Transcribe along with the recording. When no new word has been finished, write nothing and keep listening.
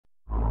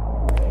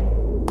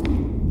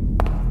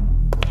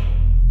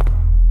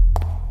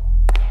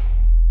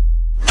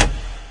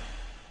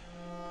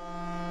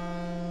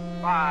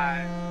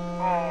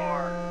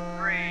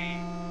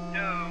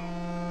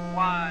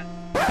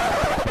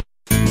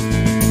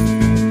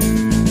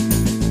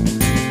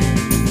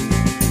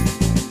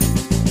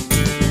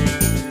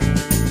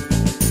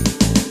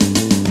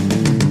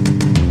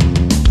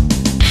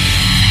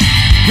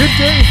Good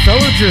day,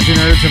 fellow Jersey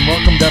Nerds, and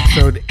welcome to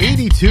episode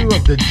 82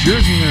 of the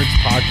Jersey Nerds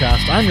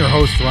podcast. I'm your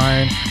host,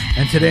 Ryan,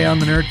 and today on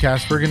the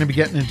Nerdcast, we're going to be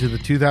getting into the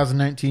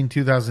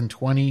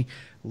 2019-2020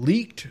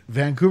 leaked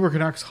Vancouver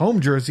Canucks home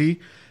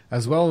jersey,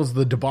 as well as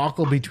the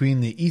debacle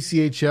between the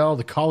ECHL,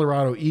 the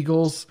Colorado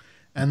Eagles,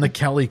 and the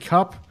Kelly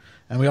Cup.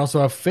 And we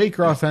also have fake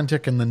or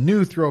authentic and the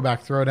new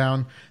Throwback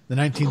Throwdown. The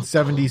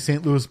 1970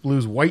 St. Louis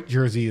Blues white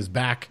jersey is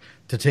back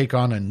to take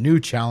on a new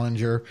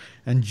challenger.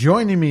 And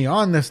joining me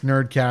on this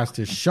Nerdcast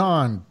is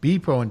Shawn,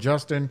 Beepo, and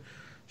Justin.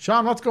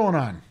 Shawn, what's going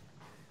on?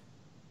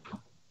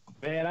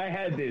 Man, I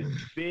had this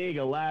big,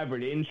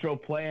 elaborate intro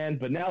plan,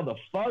 but now the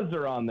Fuzz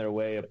are on their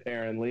way,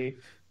 apparently.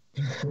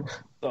 So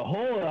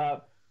hold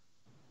up.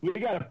 We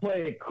got to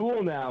play it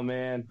cool now,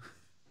 man.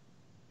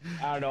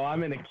 I don't know.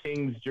 I'm in a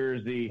Kings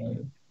jersey.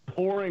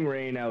 Pouring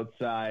rain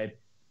outside.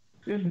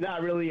 Just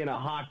not really in a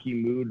hockey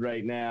mood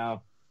right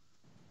now.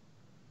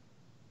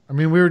 I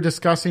mean, we were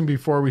discussing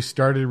before we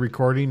started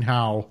recording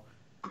how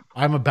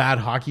I'm a bad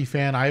hockey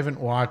fan. I haven't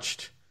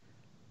watched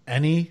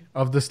any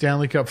of the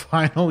Stanley Cup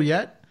final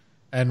yet,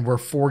 and we're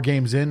 4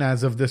 games in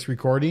as of this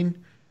recording.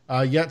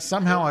 Yet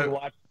somehow I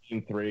watched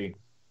Game 3.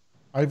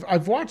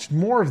 I've watched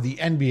more of the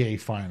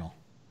NBA final.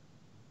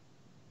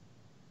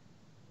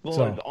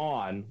 Well, it's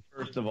on,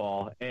 first of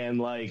all, and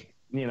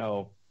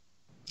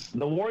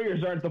the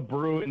Warriors aren't the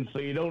Bruins, so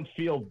you don't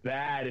feel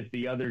bad if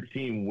the other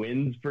team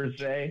wins, per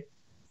se.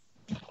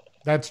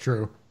 That's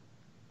true.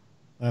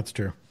 That's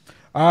true.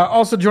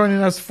 Also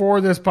joining us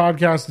for this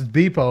podcast is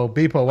Beepo.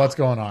 Beepo, what's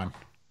going on?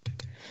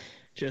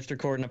 Just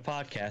recording a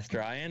podcast,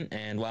 Ryan,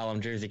 and while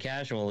I'm jersey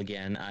casual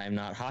again, I'm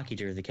not hockey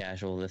jersey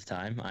casual this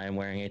time. I am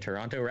wearing a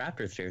Toronto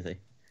Raptors jersey.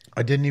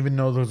 I didn't even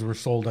know those were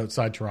sold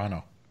outside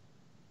Toronto.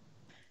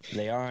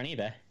 They are on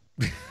eBay.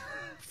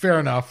 Fair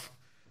enough.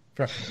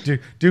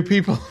 Do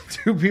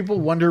people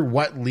wonder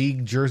what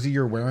league jersey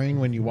you're wearing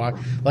when you walk?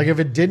 Like, if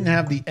it didn't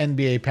have the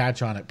NBA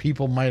patch on it,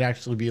 people might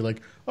actually be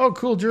like, "Oh,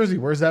 cool jersey.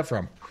 Where's that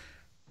from?"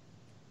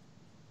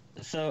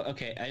 So,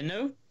 okay, I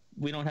know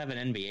we don't have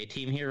an NBA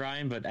team here,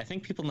 Ryan, but I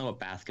think people know what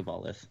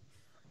basketball is.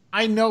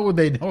 I know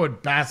they know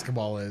what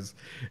basketball is.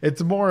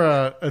 It's more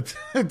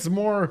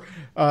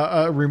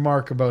a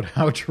remark about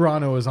how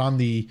Toronto is on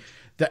the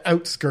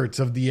outskirts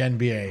of the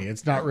NBA.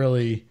 It's not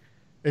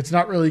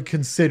really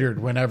considered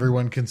when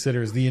everyone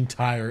considers the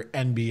entire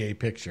NBA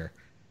picture,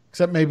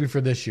 except maybe for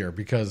this year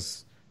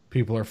because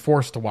people are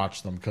forced to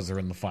watch them because they're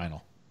in the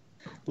final.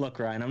 Look,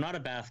 Ryan, I'm not a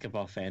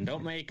basketball fan.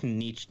 Don't make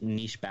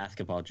niche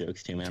basketball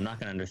jokes to me. I'm not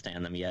going to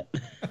understand them yet.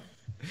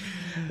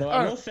 Though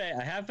I will say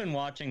I have been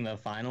watching the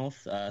finals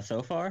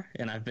so far,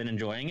 and I've been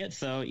enjoying it.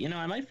 So,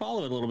 I might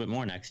follow it a little bit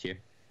more next year.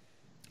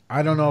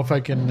 I don't know if I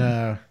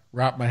can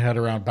wrap my head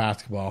around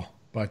basketball,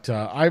 but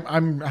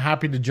I'm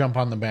happy to jump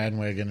on the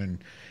bandwagon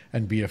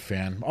and be a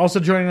fan.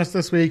 Also joining us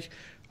this week,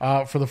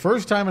 for the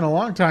first time in a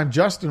long time,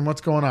 Justin,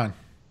 what's going on?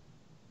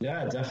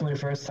 Yeah, definitely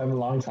first time in a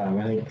long time.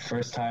 I think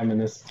first time in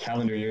this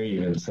calendar year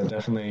even. So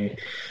definitely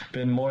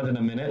been more than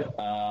a minute.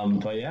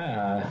 But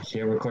yeah,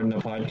 here recording a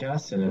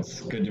podcast, and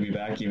it's good to be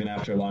back even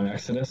after a long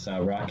exodus.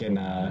 Rocking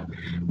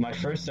my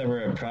first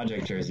ever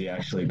project jersey,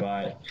 actually.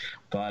 Bought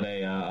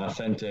a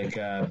authentic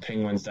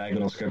Penguins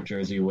diagonal script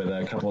jersey with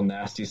a couple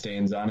nasty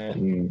stains on it,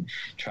 and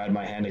tried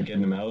my hand at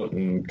getting them out,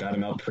 and got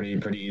them out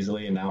pretty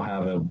easily, and now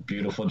have a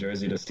beautiful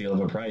jersey to steal of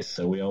a price.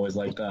 So we always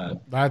like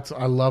that.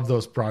 I love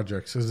those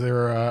projects. Is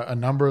there a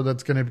number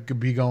that's going to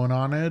be going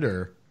on it,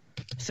 or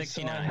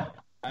 69?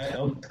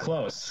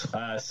 Close.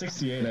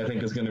 68, I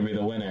think, is going to be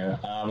the winner.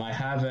 I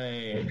have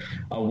a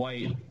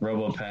white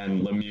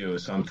RoboPen Lemieux,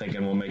 so I'm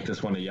thinking we'll make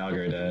this one a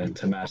Yager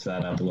to match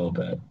that up a little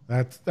bit.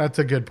 That's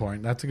a good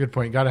point. Got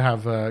to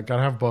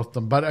have both of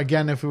them. But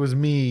again, if it was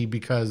me,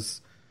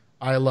 because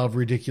I love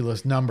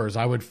ridiculous numbers,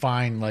 I would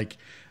find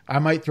I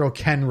might throw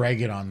Ken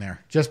Reagan on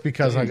there just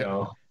because I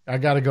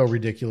got to go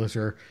ridiculous.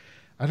 Or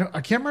I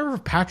can't remember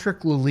if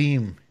Patrick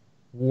Lalime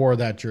wore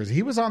that jersey.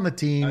 He was on the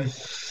team. I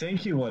think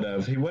he would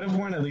have. He would have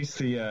worn at least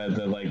the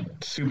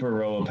super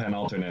RoboPen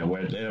alternate.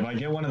 Where if I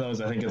get one of those,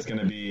 I think it's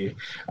gonna be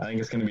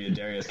a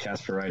Darius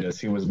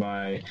Kasparaitis. He was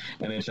my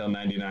NHL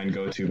 '99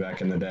 go-to back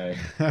in the day.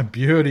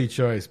 Beauty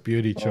choice.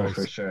 Oh,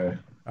 for sure.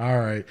 All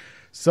right.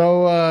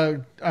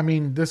 So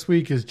this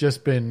week has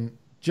just been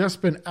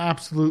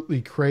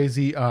absolutely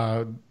crazy.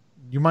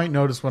 You might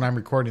notice when I'm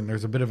recording,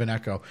 there's a bit of an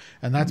echo,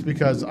 and that's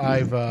because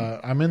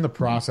I'm in the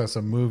process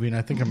of moving.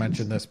 I think I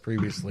mentioned this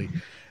previously,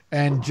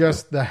 and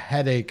just the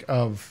headache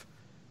of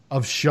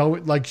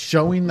showing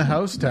the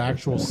house to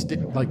actual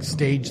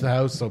stage the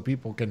house so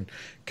people can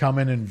come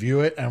in and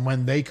view it. And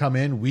when they come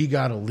in, we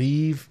got to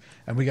leave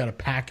and we got to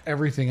pack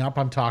everything up.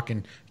 I'm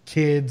talking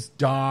kids,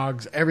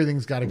 dogs,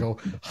 everything's got to go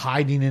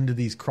hiding into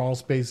these crawl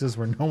spaces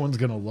where no one's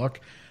going to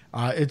look.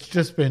 It's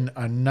just been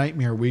a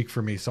nightmare week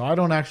for me. So I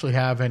don't actually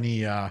have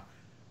any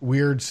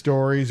weird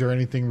stories or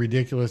anything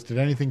ridiculous. Did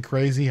anything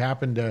crazy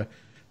happen to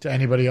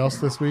anybody else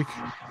this week?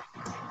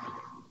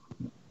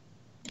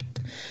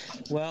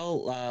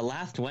 Well,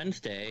 last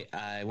Wednesday,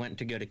 I went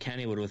to go to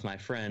Kennywood with my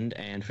friend,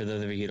 and for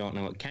those of you who don't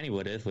know what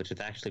Kennywood is, which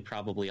is actually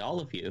probably all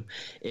of you,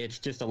 it's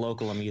just a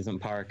local amusement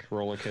park,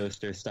 roller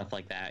coaster, stuff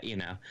like that, you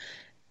know.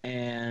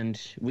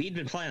 And we'd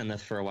been planning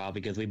this for a while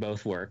because we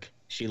both work.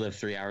 She lives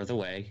 3 hours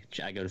away.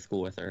 I go to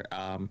school with her.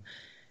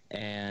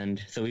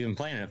 And so we've been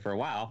planning it for a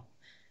while.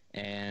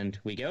 And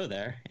we go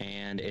there,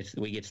 and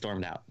we get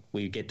stormed out.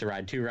 We get to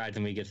ride 2 rides,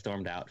 and we get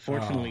stormed out.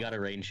 Fortunately, we got a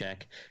rain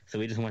check, so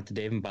we just went to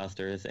Dave &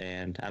 Buster's,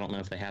 and I don't know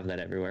if they have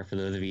that everywhere. For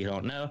those of you who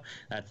don't know,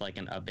 that's like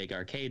a big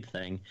arcade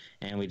thing,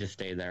 and we just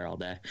stayed there all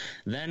day.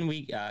 Then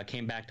we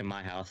came back to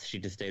my house. She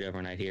just stayed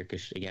overnight here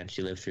because, again,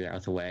 she lives 3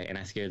 hours away, and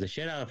I scared the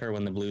shit out of her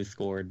when the Blues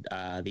scored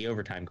the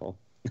overtime goal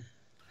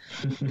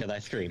because I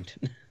screamed.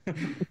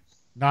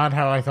 Not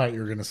how I thought you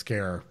were going to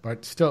scare her,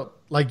 but still,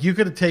 like, you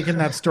could have taken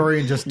that story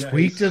and just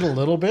tweaked it a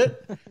little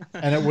bit,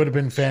 and it would have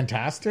been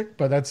fantastic.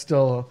 But that's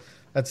still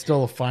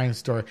a fine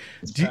story.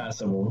 It's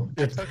passable.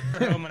 I took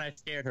her home and I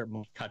scared her.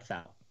 Cuts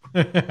out.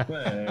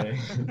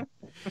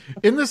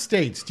 In the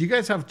States, do you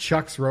guys have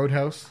Chuck's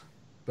Roadhouse,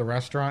 the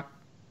restaurant?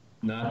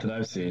 Not that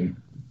I've seen.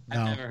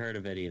 No. I've never heard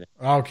of it either.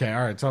 Okay,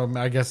 all right. So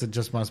I guess it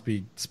just must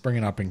be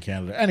springing up in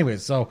Canada.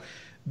 Anyways, so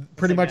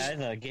pretty much.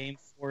 Guys, game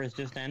 4 has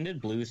just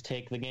ended. Blues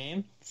take the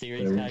game.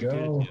 Series There we tied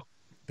go.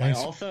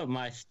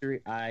 2-2.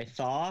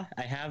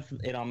 I have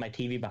it on my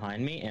TV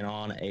behind me and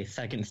on a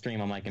second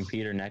stream on my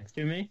computer next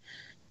to me.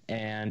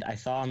 And I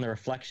saw in the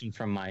reflection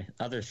from my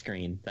other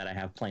screen that I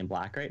have plain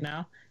black right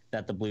now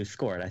that the Blues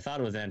scored. I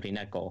thought it was an empty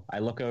net goal. I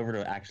look over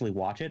to actually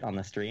watch it on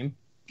the stream.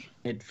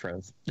 It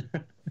froze.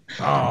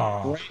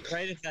 Oh.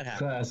 Right as that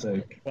happened.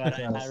 Classic. But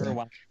I never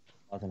watched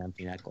it was an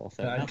empty net goal.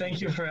 So I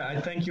thank you for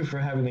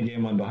having the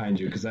game on behind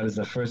you, because that is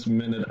the first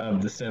minute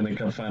of the Stanley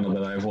Cup final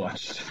that I've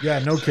watched. Yeah,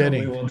 no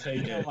kidding. We will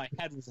take it. My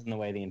head was in the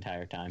way the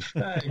entire time.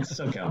 It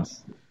still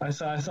counts. I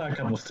saw a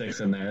couple sticks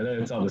in there.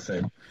 It's all the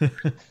same.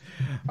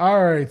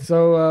 All right,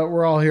 so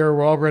we're all here.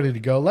 We're all ready to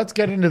go. Let's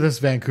get into this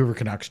Vancouver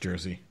Canucks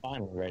jersey.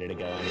 Finally ready to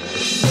go anyway.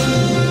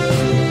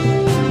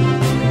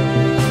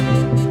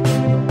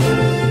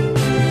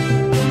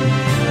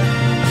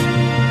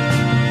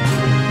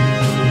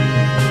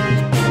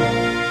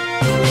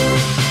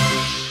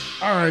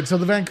 All right, so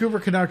the Vancouver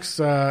Canucks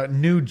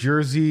new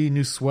jersey,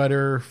 new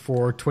sweater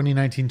for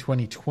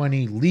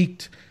 2019-2020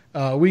 leaked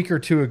a week or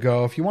two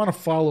ago. If you want to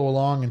follow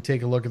along and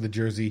take a look at the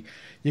jersey,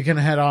 you can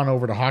head on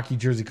over to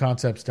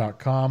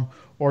hockeyjerseyconcepts.com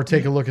or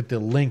take a look at the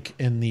link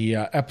in the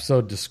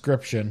episode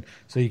description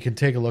so you can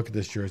take a look at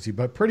this jersey.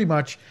 But pretty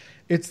much,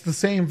 it's the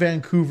same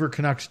Vancouver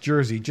Canucks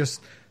jersey,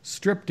 just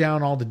stripped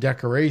down all the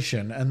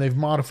decoration, and they've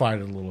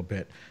modified it a little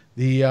bit.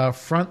 The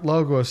front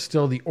logo is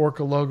still the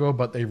Orca logo,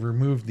 but they've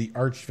removed the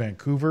Arched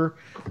Vancouver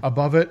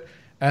above it.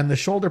 And the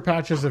shoulder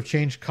patches have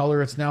changed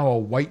color. It's now a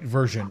white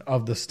version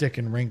of the Stick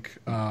and Rink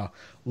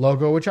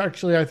logo, which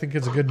actually I think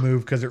is a good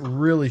move because it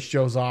really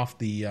shows off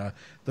the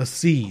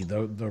C.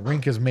 The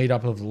rink is made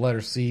up of the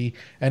letter C,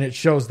 and it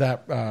shows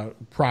that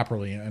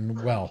properly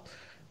and well.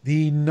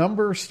 The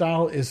number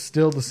style is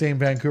still the same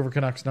Vancouver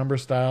Canucks number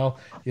style.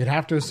 You'd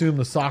have to assume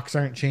the socks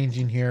aren't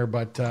changing here,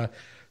 but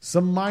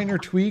some minor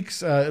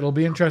tweaks. It'll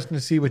be interesting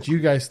to see what you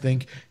guys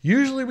think.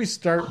 Usually we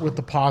start with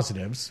the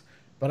positives,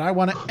 but I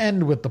want to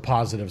end with the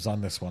positives on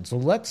this one. So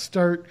let's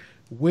start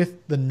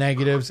with the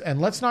negatives,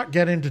 and let's not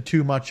get into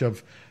too much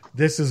of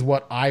this is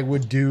what I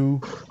would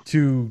do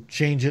to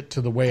change it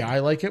to the way I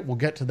like it. We'll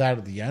get to that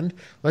at the end.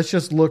 Let's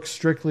just look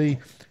strictly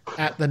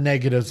at the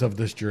negatives of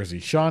this jersey.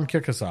 Shawn,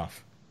 kick us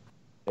off.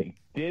 They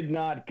did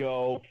not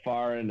go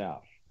far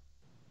enough.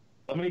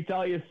 Let me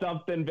tell you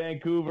something,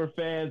 Vancouver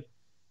fans.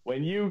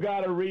 When you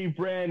got to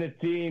rebrand a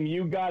team,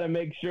 you got to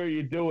make sure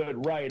you do it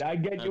right. I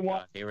get you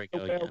want here we the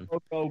go whale again.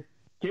 logo.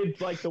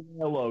 Kids like the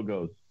whale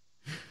logos.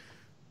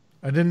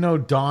 I didn't know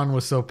Don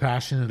was so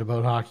passionate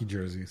about hockey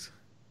jerseys.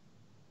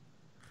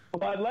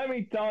 But let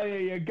me tell you,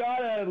 you got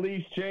to at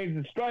least change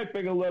the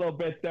striping a little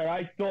bit there.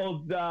 I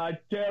told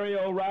Terry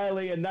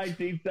O'Reilly in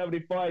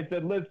 1975, I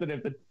said, listen,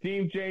 if the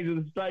team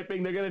changes the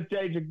striping, they're going to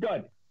change it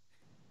good.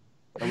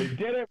 And we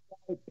did it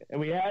right, and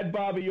we had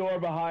Bobby Orr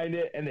behind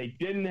it, and they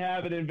didn't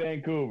have it in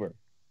Vancouver.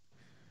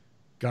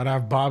 Got to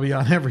have Bobby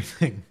on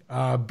everything.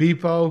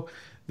 Beepo,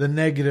 the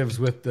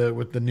negatives with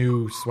the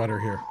new sweater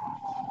here.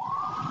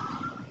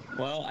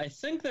 Well, I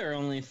think there are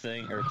only two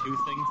things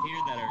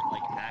here that are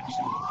like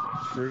actual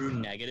true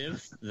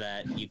negatives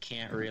that you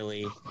can't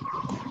really,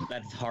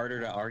 that's harder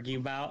to argue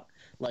about.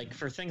 Like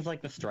for things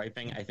like the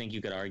striping, I think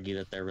you could argue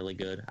that they're really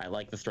good. I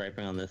like the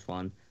striping on this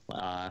one,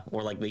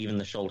 or like even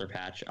the shoulder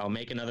patch. I'll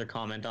make another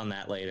comment on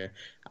that later.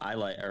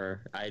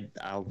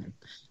 I'll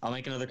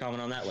make another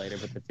comment on that later.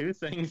 But the two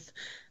things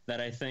that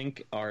I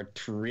think are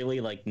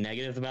really like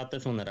negatives about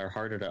this one that are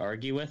harder to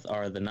argue with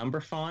are the number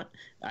font.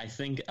 I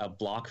think a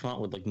block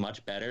font would look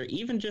much better.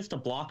 Even just a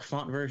block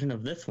font version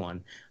of this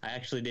one. I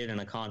actually did in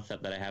a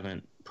concept that I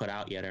haven't put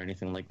out yet or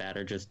anything like that,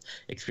 or just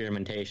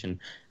experimentation.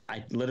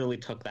 I literally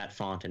took that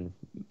font and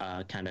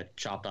kind of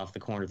chopped off the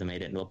corners and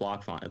made it into a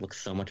block font. It looks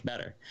so much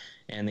better.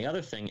 And the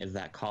other thing is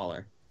that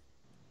collar.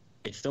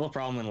 It's still a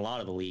problem in a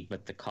lot of the league,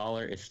 but the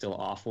collar is still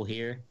awful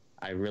here.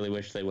 I really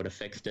wish they would have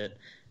fixed it,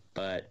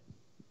 but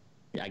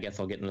I guess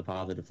I'll get into the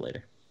positive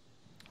later.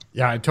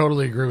 Yeah, I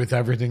totally agree with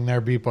everything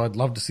there, Beepo. I'd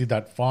love to see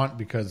that font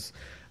because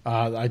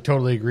I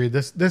totally agree.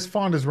 This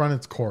font has run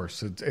its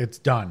course. It's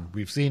done.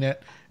 We've seen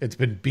it. It's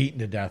been beaten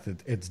to death.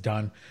 It's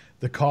done.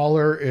 The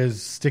collar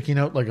is sticking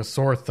out like a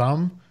sore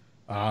thumb.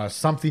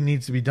 Something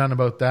needs to be done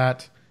about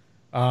that.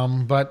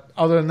 But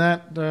other than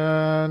that,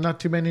 not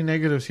too many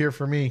negatives here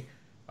for me.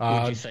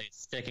 Would you say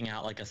it's sticking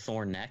out like a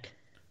sore neck?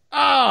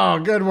 Oh,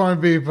 good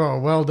one,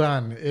 Beepo. Well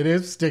done. It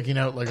is sticking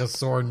out like a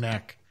sore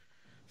neck.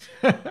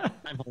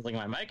 I'm holding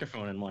my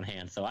microphone in one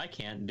hand, so I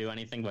can't do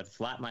anything but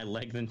flap my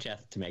legs and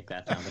chest to make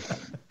that sound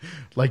effect.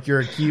 Like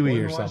you're a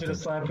Kiwi or I want you to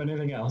something. slap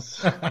anything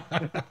else.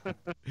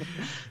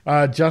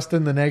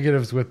 Justin, the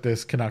negatives with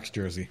this Canucks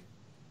jersey.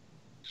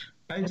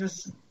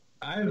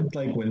 I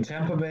like when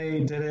Tampa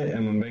Bay did it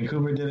and when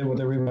Vancouver did it with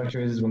the Reebok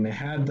jerseys, when they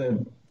had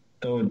the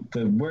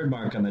word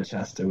mark on the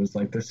chest, it was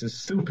like, this is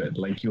stupid.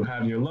 Like, you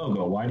have your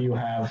logo. Why do you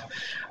have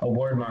a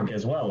word mark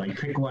as well? Like,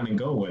 pick one and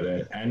go with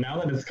it. And now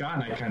that it's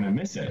gone, I kind of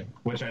miss it,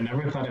 which I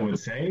never thought it would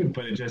say,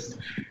 but it just,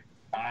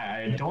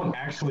 I don't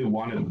actually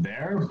want it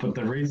there, but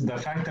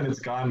the fact that it's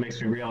gone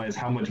makes me realize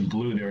how much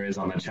blue there is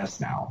on the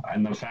chest now.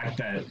 And the fact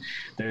that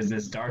there's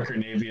this darker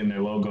navy in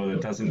their logo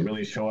that doesn't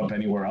really show up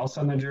anywhere else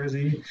on the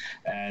jersey,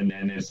 and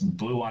it's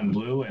blue on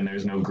blue and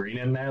there's no green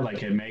in there,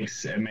 like it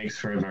makes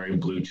for a very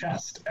blue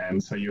chest.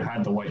 And so you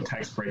had the white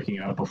text breaking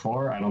it up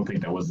before. I don't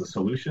think that was the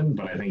solution,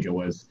 but I think it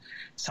was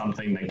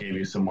something that gave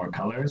you some more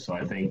color. So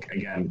I think,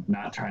 again,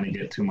 not trying to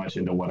get too much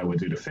into what I would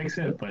do to fix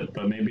it,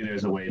 but maybe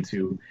there's a way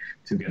to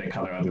get a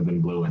color other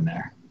than blue in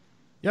there.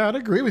 Yeah, I'd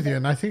agree with you.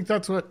 And I think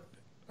that's what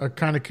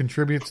kind of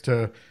contributes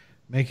to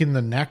making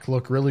the neck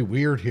look really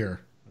weird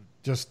here.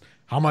 Just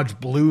how much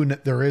blue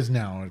there is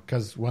now.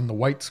 Because when the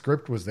white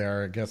script was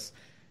there, I guess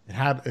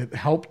it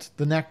helped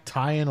the neck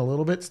tie in a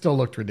little bit. Still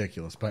looked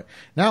ridiculous. But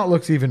now it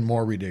looks even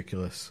more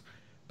ridiculous.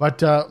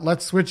 But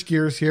let's switch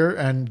gears here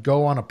and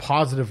go on a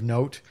positive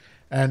note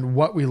and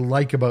what we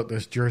like about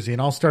this jersey.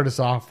 And I'll start us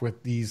off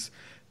with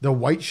the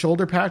white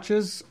shoulder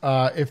patches.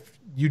 If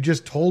you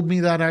just told me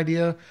that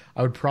idea,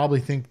 I would probably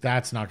think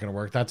that's not going to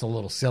work. That's a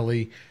little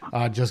silly.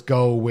 Just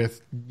go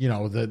with,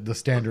 the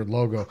standard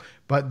logo.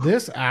 But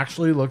this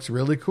actually looks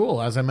really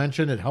cool. As I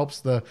mentioned, it helps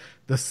the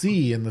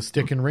C and the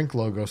stick and rink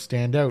logo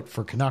stand out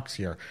for Canucks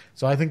here.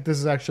 So I think this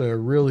is actually a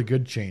really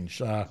good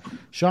change.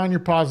 Shawn,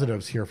 your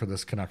positives here for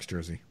this Canucks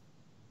jersey.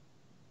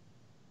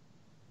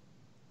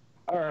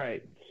 All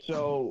right,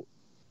 so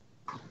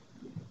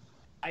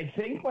I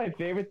think my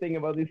favorite thing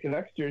about these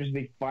Canucks jerseys,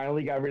 they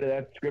finally got rid of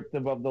that script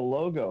above the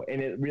logo,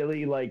 and it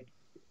really,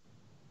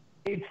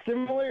 it's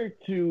similar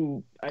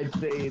to, I'd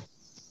say,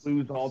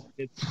 Blues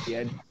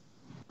Authenticthe,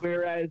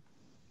 whereas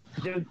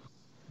there's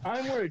a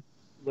time where it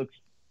looks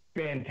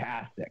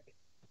fantastic,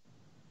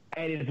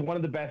 and it's one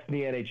of the best in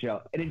the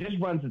NHL, and it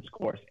just runs its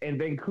course. And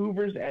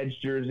Vancouver's Edge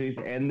jerseys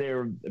and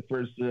their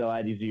first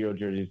Addy Zero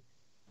jerseys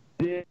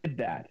did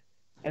that.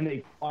 And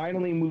they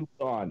finally moved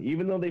on,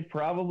 even though they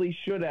probably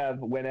should have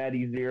when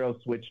Addy Zero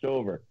switched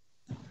over.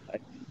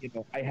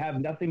 I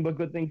have nothing but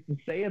good things to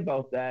say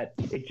about that.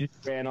 It just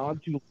ran on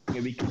too long,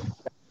 and we can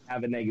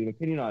have a negative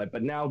opinion on it.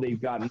 But now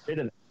they've gotten rid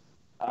of it.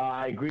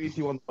 I agree with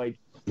you on the white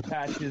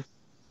patches,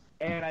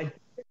 and I.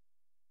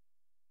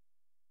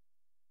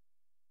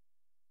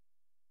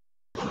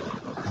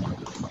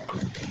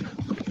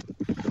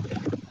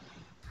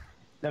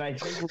 Then I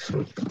think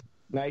we're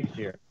nice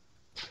here.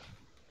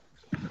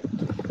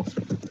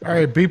 All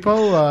right,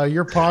 Beepo,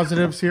 your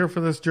positives here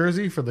for this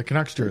jersey, for the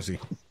Canucks jersey.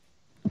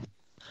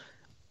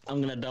 I'm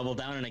going to double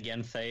down and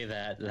again say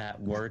that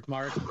word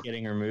mark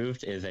getting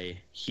removed is a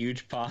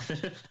huge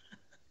positive.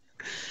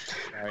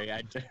 Sorry,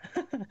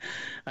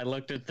 I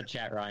looked at the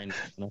chat, Ryan,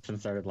 and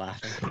started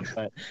laughing.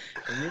 But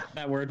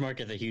that word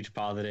mark is a huge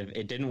positive.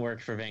 It didn't work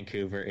for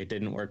Vancouver. It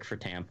didn't work for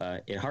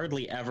Tampa. It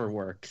hardly ever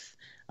works.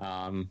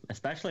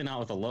 Especially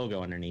not with a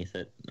logo underneath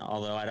it.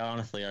 Although I'd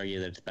honestly argue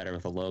that it's better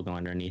with a logo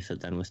underneath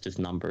it than with just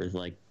numbers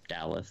like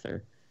Dallas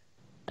or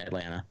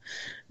Atlanta.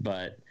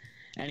 But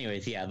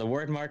anyways, yeah, the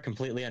word mark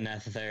completely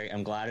unnecessary.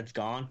 I'm glad it's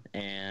gone.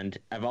 And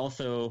I've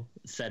also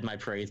said my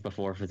praise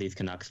before for these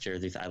Canucks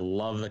jerseys. I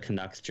love the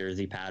Canucks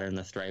jersey pattern,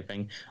 the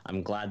striping.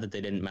 I'm glad that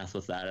they didn't mess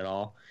with that at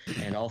all.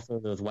 And also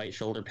those white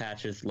shoulder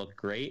patches look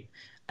great.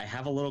 I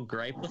have a little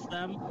gripe with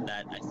them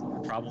that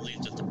probably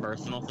is just a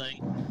personal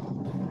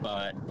thing,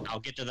 but I'll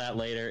get to that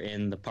later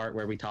in the part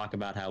where we talk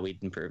about how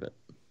we'd improve it.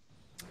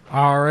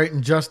 All right,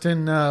 and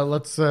Justin,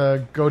 let's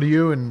go to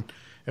you, and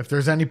if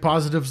there's any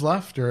positives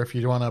left, or if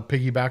you want to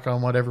piggyback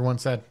on what everyone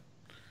said.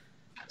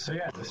 So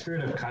yeah, the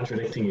spirit of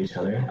contradicting each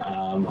other.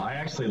 I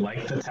actually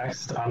like the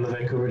text on the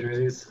Vancouver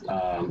jerseys.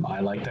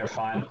 I like their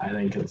font. I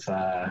think it's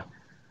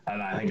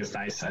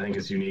nice. I think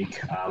it's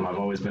unique. I've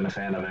always been a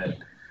fan of it.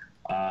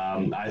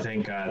 I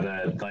think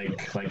that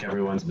like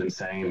everyone's been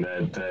saying,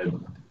 that the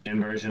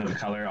inversion of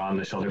color on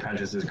the shoulder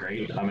patches is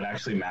great. It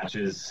actually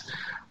matches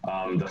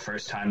the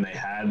first time they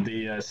had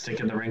the stick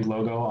in the rink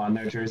logo on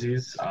their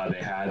jerseys.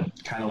 They had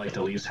kind of like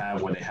the Leafs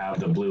have, where they have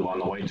the blue on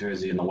the white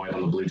jersey and the white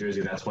on the blue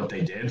jersey. That's what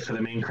they did for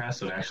the main crest.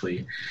 So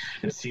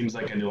it seems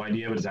like a new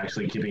idea, but it's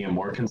actually keeping it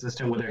more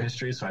consistent with their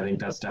history. So I think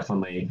that's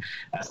definitely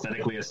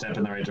aesthetically a step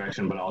in the right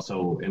direction, but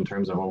also in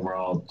terms of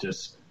overall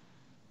just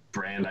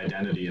brand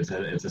identity, it's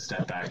a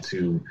step back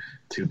to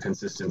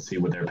consistency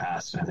with their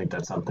past. And I think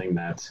that's something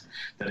that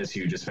is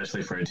huge,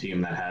 especially for a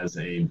team that has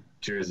a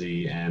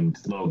jersey and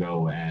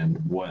logo and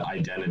what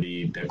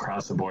identity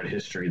across the board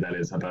history that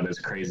is about as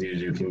crazy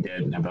as you can get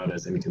and about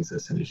as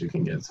inconsistent as you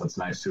can get. So it's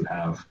nice to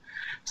have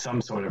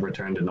some sort of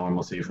return to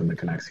normalcy from the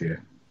Canucks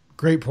here.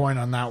 Great point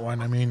on that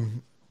one. I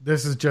mean,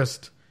 this is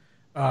just,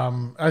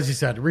 as you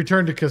said,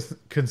 return to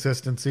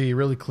consistency,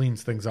 really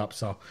cleans things up.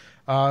 So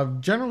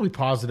generally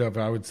positive,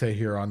 I would say,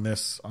 here on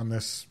this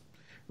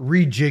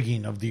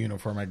rejigging of the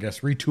uniform, I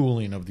guess,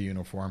 retooling of the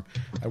uniform.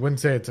 I wouldn't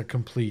say it's a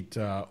complete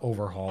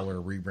overhaul or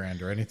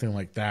rebrand or anything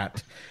like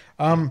that.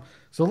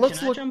 So let's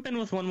Can I jump in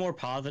with one more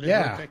positive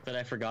real quick that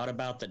I forgot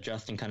about that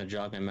Justin kind of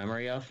jogged my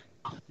memory of?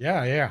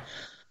 Yeah.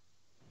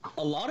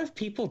 A lot of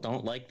people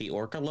don't like the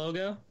Orca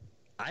logo.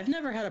 I've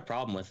never had a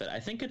problem with it. I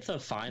think it's a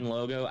fine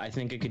logo. I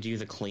think it could use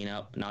a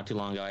cleanup. Not too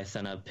long ago, I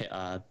sent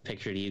a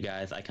picture to you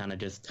guys. I kind of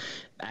just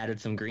added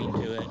some green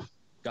to it,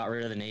 got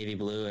rid of the navy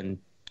blue, and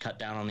cut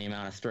down on the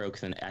amount of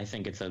strokes. And I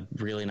think it's a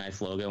really nice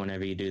logo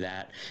whenever you do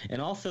that.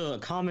 And also, a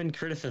common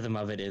criticism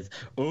of it is,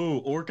 oh,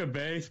 Orca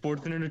Bay,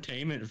 sports and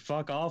entertainment,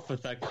 fuck off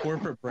with that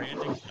corporate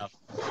branding stuff.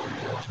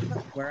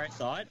 Where I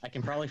saw it, I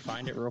can probably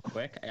find it real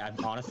quick. I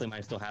honestly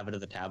might still have it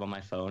as a tab on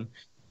my phone.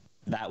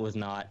 That was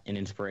not an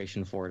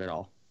inspiration for it at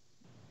all.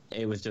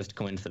 It was just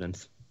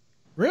coincidence.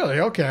 Really?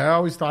 Okay. I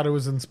always thought it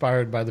was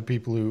inspired by the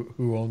people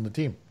who own the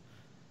team.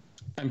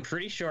 I'm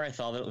pretty sure I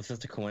thought that it was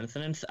just a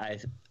coincidence.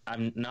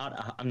 I'm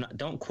not.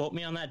 Don't quote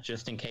me on that,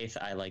 just in case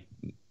I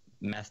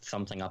messed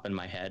something up in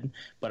my head.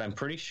 But I'm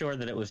pretty sure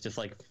that it was just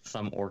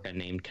some Orca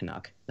named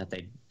Canuck that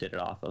they did it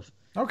off of.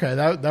 Okay,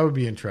 that would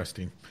be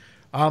interesting.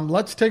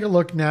 Let's take a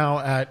look now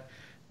at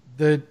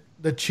the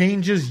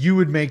changes you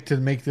would make to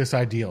make this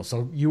ideal.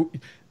 So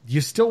you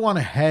still want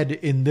to head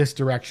in this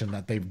direction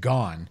that they've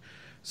gone.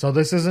 So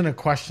this isn't a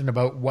question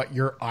about what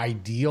your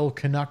ideal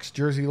Canucks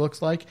jersey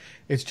looks like.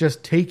 It's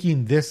just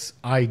taking this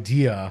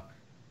idea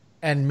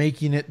and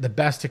making it the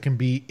best it can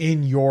be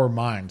in your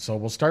mind. So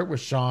we'll start with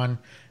Shawn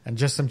and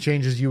just some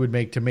changes you would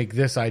make to make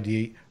this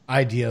idea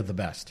the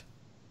best.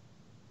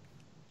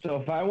 So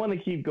if I want to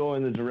keep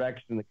going the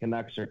direction the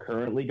Canucks are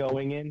currently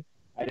going in,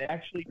 I'd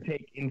actually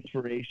take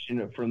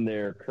inspiration from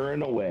their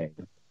current away,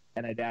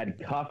 and I'd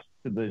add cuffs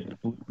to the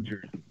blue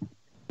jersey.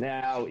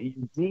 Now,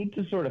 you need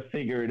to sort of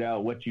figure it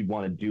out what you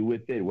want to do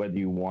with it, whether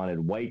you wanted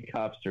white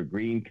cuffs or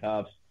green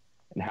cuffs,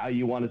 and how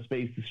you want to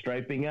space the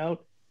striping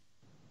out.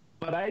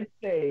 But I'd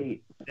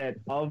say that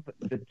of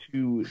the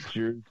two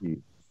jerseys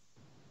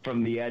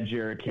from the edge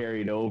era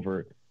carried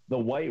over, the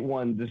white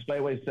one,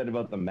 despite what I said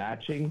about the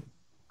matching,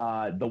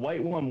 the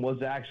white one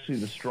was actually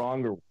the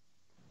stronger one.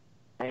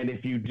 And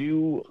if you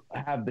do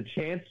have the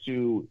chance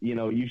to,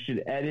 you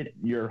should edit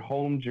your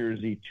home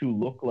jersey to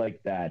look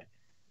like that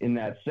in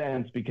that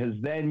sense, because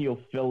then you'll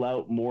fill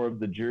out more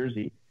of the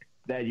jersey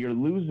that you're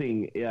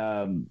losing,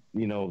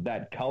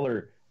 that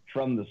color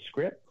from the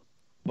script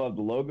above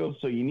the logo.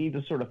 So you need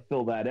to sort of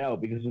fill that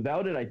out, because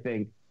without it, I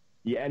think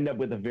you end up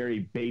with a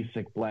very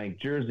basic blank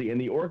jersey.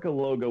 And the Orca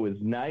logo is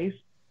nice,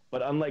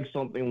 but unlike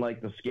something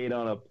like the skate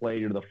on a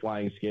plate or the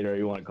flying skate, or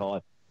you want to call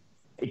it,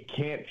 it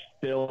can't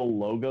fill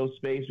logo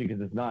space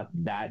because it's not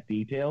that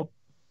detailed.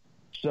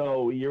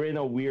 So you're in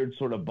a weird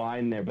sort of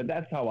bind there, but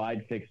that's how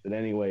I'd fix it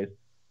anyways.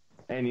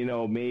 And,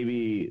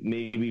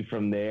 maybe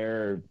from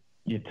there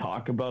you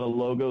talk about a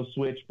logo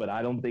switch, but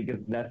I don't think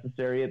it's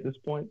necessary at this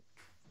point.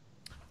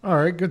 All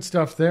right, good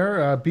stuff there.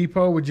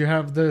 Beepo, would you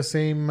have the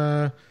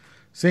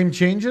same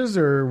changes,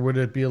 or would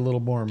it be a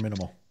little more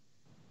minimal?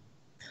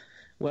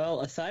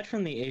 Well, aside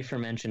from the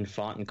aforementioned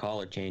font and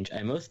collar change,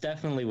 I most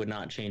definitely would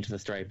not change the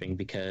striping,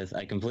 because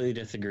I completely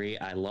disagree.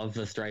 I love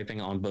the striping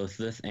on both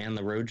this and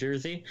the road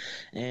jersey.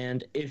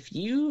 And if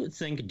you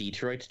think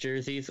Detroit's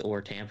jerseys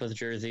or Tampa's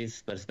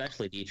jerseys, but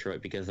especially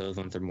Detroit because those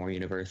ones are more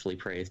universally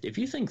praised, if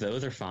you think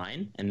those are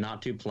fine and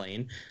not too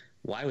plain,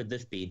 why would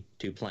this be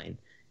too plain?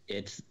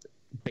 It's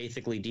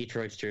basically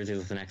Detroit's jersey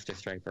with an extra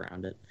stripe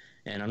around it.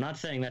 And I'm not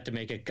saying that to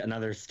make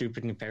another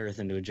stupid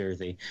comparison to a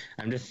jersey.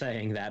 I'm just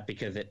saying that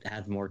because it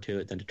has more to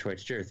it than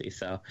Detroit's jersey.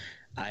 So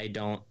I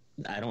don't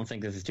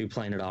think this is too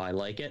plain at all. I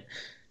like it.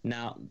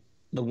 Now,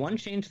 the one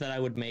change that I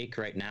would make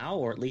right now,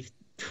 or at least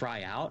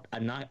try out, I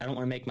don't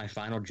want to make my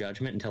final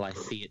judgment until I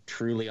see it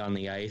truly on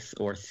the ice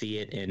or see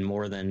it in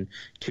more than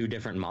two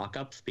different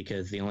mock-ups,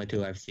 because the only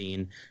two I've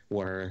seen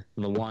were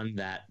the one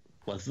that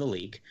was the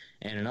leak,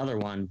 and another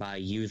one by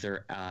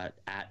user at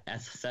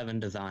S7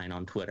 Design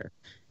on Twitter,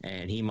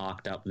 and he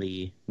mocked up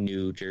the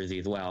new jersey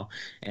as well.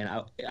 And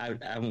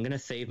I'm going to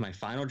save my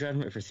final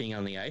judgment for seeing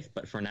on the ice,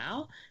 but for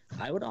now,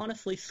 I would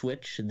honestly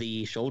switch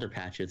the shoulder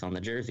patches on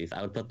the jerseys.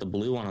 I would put the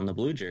blue one on the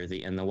blue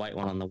jersey and the white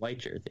one on the white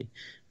jersey,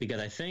 because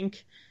I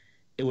think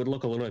it would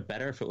look a little bit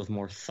better if it was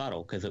more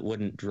subtle, because it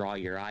wouldn't draw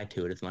your eye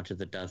to it as much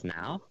as it does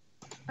now.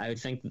 I would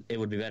think it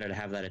would be better to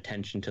have that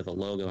attention to the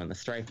logo and the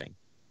striping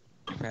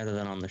rather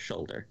than on the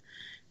shoulder.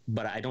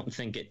 But I don't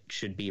think it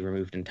should be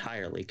removed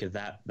entirely, because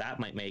that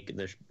might make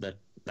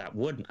that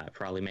would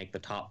probably make the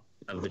top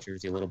of the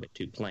jersey a little bit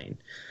too plain.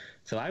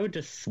 So I would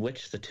just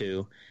switch the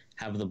two,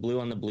 have the blue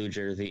on the blue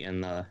jersey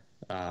and the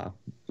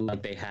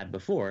like they had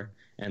before,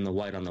 and the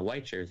white on the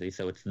white jersey,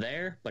 so it's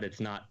there, but it's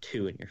not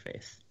too in your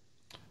face.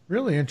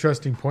 Really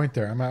interesting point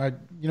there.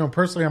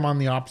 Personally, I'm on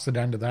the opposite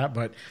end of that,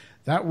 but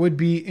that would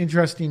be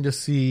interesting to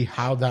see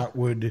how that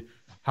would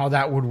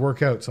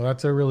work out. So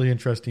that's a really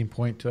interesting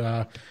point.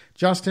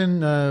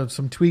 Justin,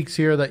 some tweaks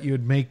here that you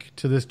would make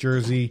to this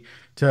jersey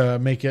to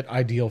make it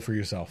ideal for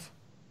yourself.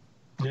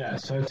 Yeah,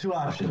 so two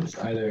options: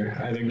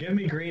 either give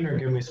me green or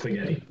give me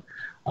spaghetti.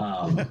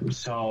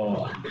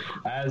 So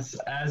as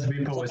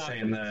Bipo was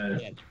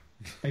saying,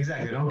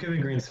 exactly, don't give me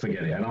green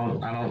spaghetti.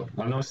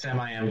 I'm no Sam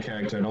I Am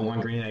character. I don't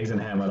want green eggs and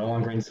ham. I don't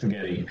want green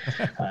spaghetti.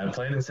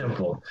 Plain and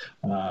simple.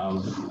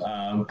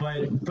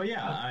 But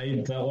yeah,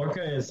 the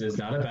Orca is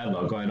not a bad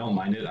logo. I don't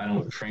mind it. I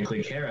don't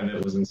frankly care if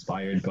it was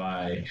inspired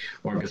by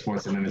Orca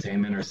Sports and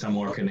Entertainment or some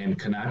Orca named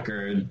Canuck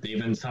or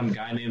even some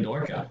guy named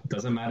Orca.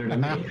 Doesn't matter to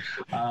me.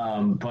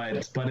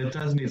 But it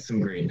does need some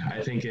green.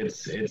 I think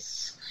it's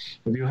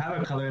if you have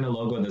a color in a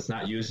logo that's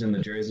not used in the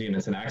jersey and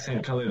it's an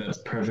accent color, that's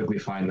perfectly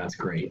fine. That's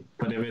great.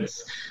 But if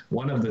it's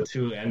one of the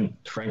two, and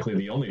frankly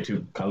the only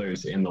two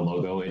colors in the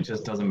logo, it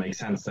just doesn't make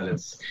sense that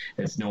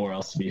it's nowhere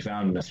else to be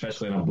found. And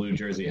especially on a blue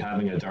jersey,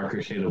 having a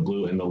darker shade of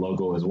blue in the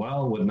logo as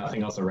well with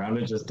nothing else around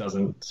it just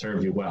doesn't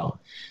serve you well.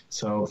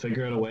 So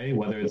figure out a way,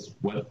 whether it's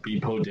what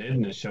Bepo did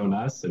and has shown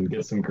us, and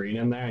get some green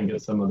in there and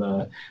get some of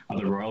the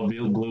royal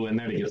blue in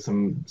there to get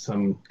some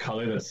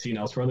color that's seen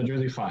elsewhere on the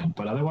jersey, fine.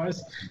 But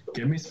otherwise,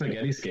 give me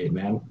spaghetti skate,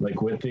 man.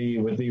 Like with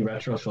the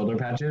retro shoulder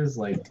patches,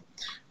 like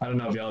I don't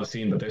know if y'all have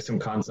seen, but there's some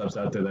concepts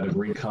out there that have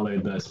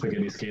recolored the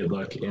spaghetti skate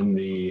look in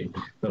the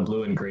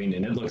blue and green,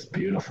 and it looks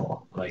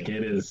beautiful. Like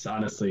it is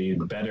honestly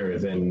better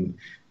than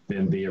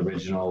the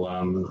original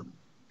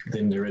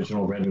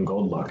red and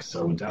gold look.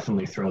 So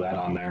definitely throw that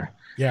on there.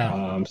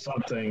 Yeah.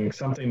 Something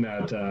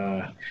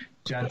that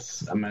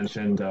Jets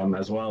mentioned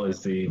as well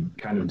is the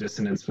kind of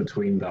dissonance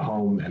between the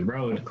home and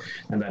road,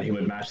 and that he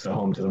would match the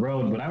home to the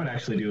road. What I would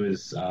actually do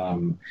is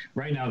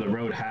right now the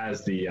road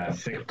has the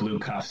thick blue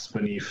cuffs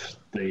beneath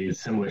the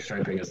similar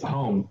striping as the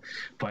home,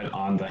 but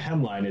on the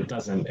hemline it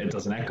doesn't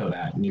echo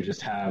that, and you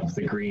just have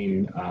the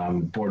green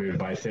bordered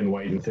by thin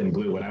white and thin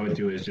blue. What I would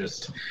do is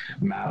just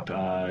map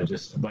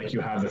just like you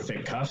have the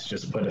thick cuffs,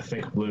 just put a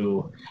thick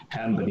blue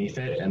hem beneath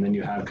it, and then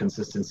you have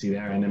consistency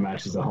there, and it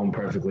matches the home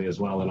perfectly as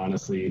well. And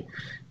honestly,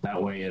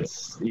 that way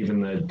it's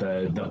even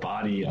the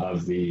body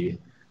of the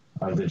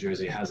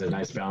jersey has a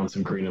nice balance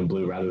of green and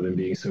blue rather than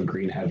being so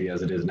green heavy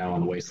as it is now on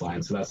the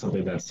waistline. So that's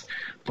something that's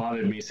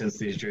bothered me since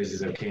these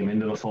jerseys have came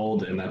into the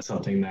fold, and that's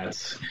something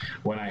that's,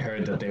 when I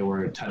heard that they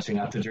were touching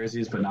up the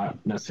jerseys but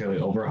not necessarily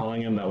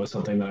overhauling them, that was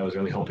something that I was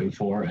really hoping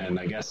for. And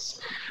I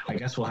guess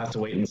we'll have to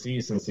wait and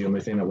see, since the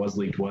only thing that was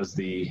leaked was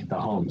the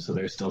home. So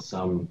there's still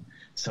some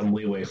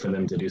leeway for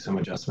them to do some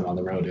adjustment on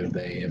the road if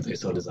they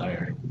so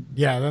desire.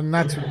 Yeah, then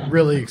that's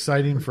really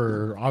exciting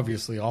for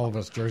obviously all of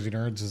us jersey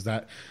nerds, is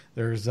that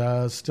there's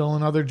still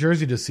another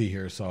jersey to see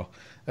here. So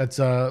that's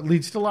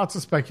leads to lots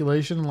of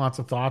speculation and lots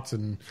of thoughts,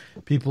 and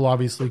people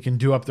obviously can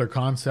do up their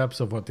concepts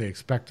of what they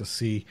expect to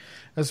see.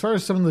 As far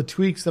as some of the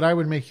tweaks that I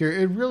would make here,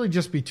 it'd really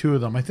just be two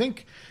of them. I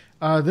think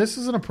this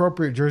is an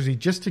appropriate jersey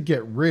just to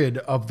get rid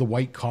of the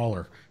white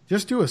collar.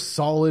 Just do a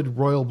solid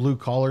royal blue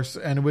collar,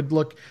 and it would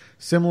look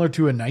similar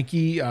to a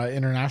Nike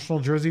international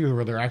jersey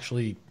where there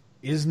actually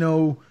is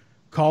no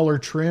collar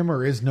trim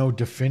or is no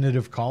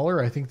definitive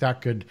collar. I think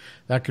that could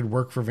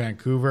work for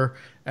Vancouver.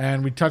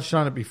 And we touched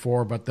on it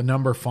before, but the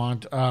number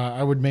font,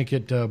 I would make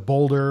it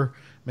bolder,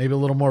 maybe a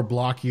little more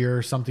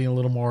blockier, something a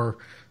little more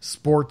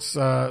sports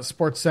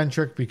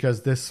centric,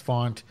 because this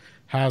font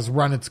has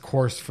run its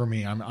course for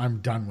me. I'm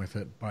done with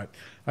it. But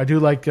I do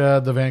like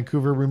the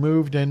Vancouver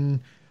removed,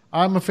 and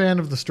I'm a fan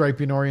of the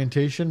striping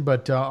orientation,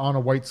 but on a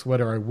white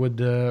sweater, I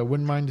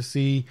wouldn't mind to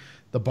see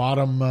the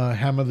bottom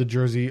hem of the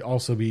jersey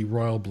also be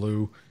royal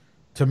blue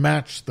to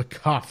match the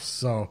cuffs.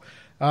 So,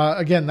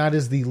 again, that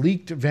is the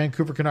leaked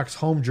Vancouver Canucks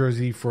home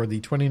jersey for the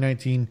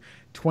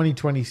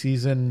 2019-2020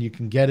 season. You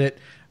can get it.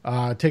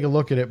 Take a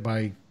look at it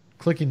by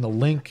clicking the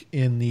link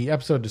in the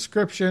episode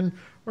description,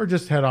 or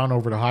just head on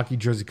over to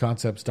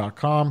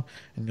hockeyjerseyconcepts.com,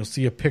 and you'll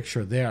see a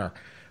picture there.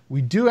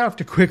 We do have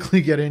to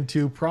quickly get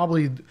into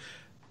probably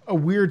a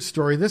weird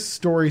story. This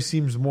story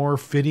seems more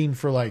fitting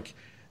for like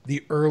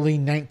the early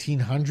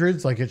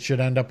 1900s, like it should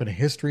end up in a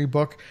history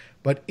book.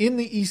 But in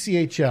the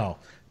ECHL,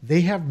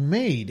 they have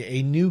made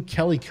a new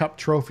Kelly Cup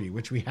trophy,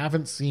 which we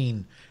haven't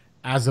seen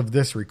as of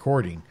this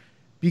recording,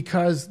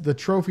 because the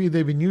trophy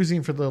they've been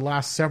using for the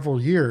last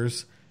several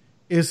years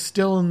is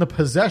still in the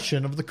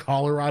possession of the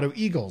Colorado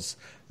Eagles.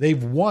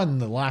 They've won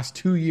the last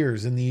 2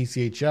 years in the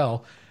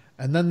ECHL,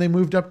 and then they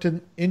moved up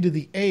into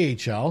the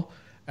AHL.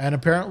 And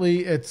apparently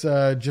it's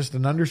just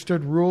an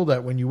understood rule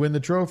that when you win the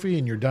trophy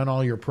and you're done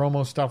all your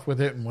promo stuff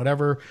with it and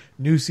whatever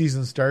new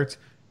season starts,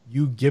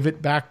 you give it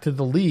back to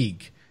the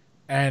league.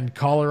 And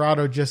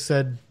Colorado just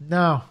said,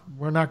 no,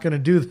 we're not going to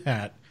do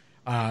that.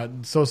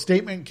 So a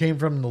statement came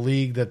from the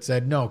league that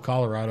said, no,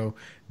 Colorado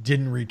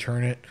didn't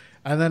return it.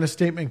 And then a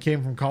statement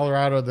came from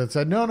Colorado that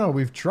said, no,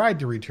 we've tried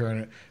to return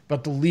it,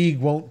 but the league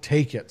won't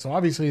take it. So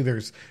obviously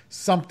there's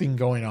something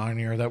going on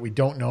here that we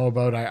don't know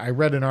about. I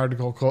read an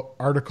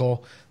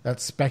article that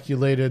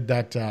speculated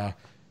that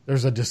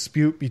there's a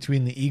dispute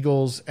between the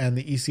Eagles and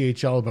the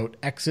ECHL about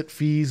exit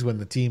fees when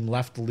the team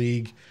left the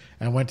league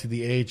and went to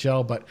the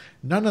AHL, but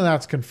none of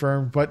that's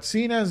confirmed. But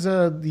seeing as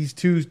these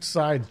two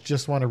sides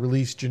just want to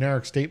release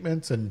generic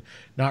statements and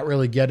not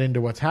really get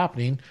into what's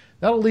happening,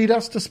 that'll lead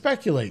us to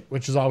speculate,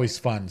 which is always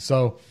fun.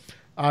 So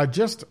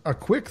just a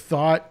quick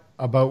thought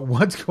about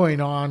what's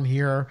going on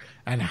here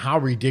and how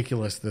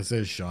ridiculous this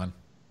is, Shawn.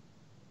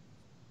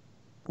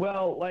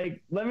 Well,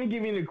 let me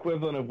give you an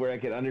equivalent of where I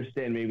can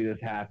understand maybe this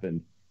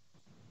happened.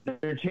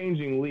 They're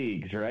changing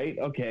leagues, right?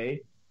 Okay.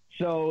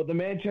 So the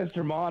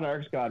Manchester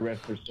Monarchs, God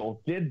rest their soul,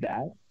 did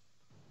that,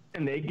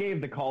 and they gave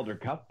the Calder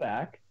Cup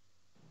back.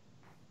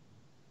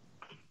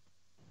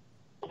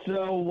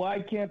 So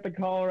why can't the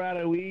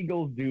Colorado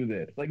Eagles do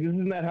this? This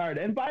isn't that hard.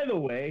 And by the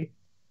way,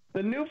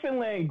 the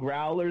Newfoundland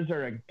Growlers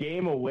are a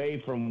game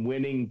away from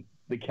winning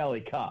the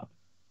Kelly Cup.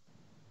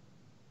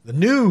 The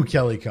new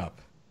Kelly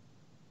Cup.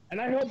 And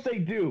I hope they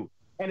do.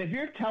 And if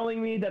you're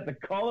telling me that the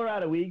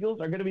Colorado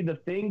Eagles are going to be the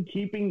thing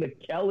keeping the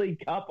Kelly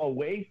Cup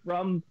away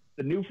from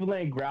the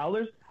Newfoundland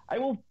Growlers, I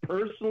will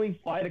personally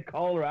fly to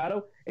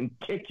Colorado and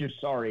kick your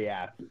sorry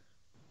asses.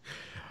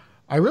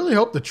 I really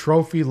hope the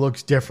trophy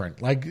looks different.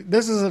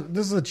 This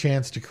is a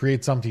chance to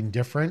create something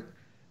different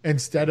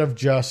instead of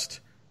just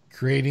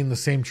creating the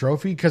same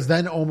trophy, because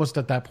then almost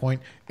at that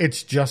point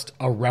it's just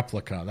a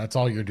replica. That's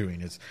all you're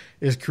doing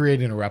is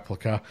creating a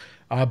replica.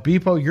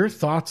 Beepo, your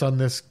thoughts on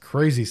this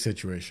crazy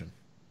situation?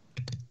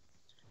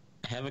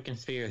 I have a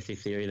conspiracy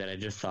theory that I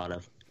just thought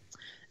of.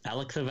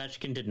 Alex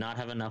Ovechkin did not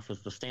have enough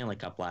with the Stanley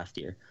Cup last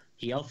year.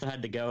 He also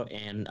had to go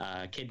and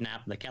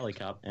kidnap the Kelly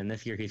Cup, and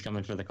this year he's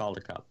coming for the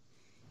Calder Cup.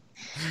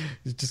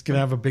 He's just going to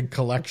have a big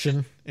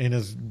collection in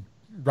his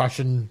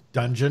Russian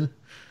dungeon.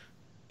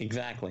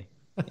 Exactly.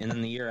 And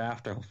then the year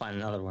after, he'll find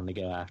another one to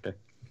go after.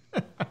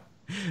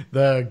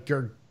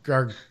 The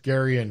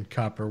Gargarian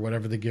Cup, or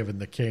whatever they give in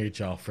the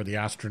KHL for the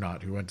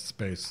astronaut who went to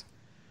space.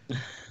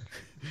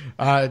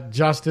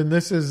 Justin,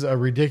 this is a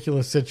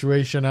ridiculous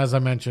situation. As I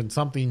mentioned,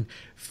 something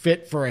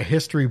fit for a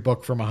history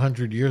book from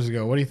 100 years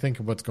ago. What do you think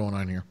of what's going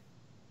on here?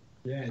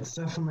 Yeah, it's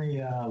definitely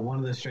one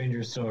of the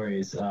stranger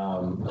stories,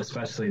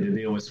 especially to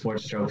deal with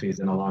sports trophies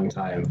in a long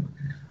time.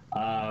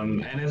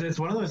 And it's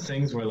one of those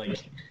things where,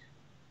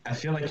 I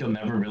feel like you'll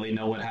never really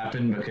know what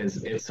happened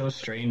because it's so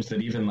strange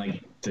that even,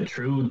 the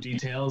true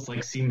details,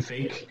 seem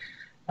fake.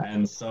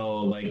 And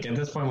so, at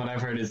this point, what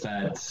I've heard is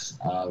that,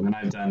 and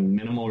I've done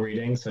minimal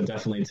reading, so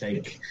definitely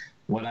take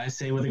what I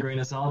say with a grain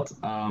of salt.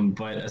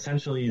 But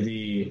essentially,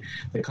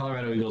 the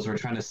Colorado Eagles were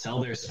trying to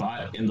sell their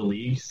spot in the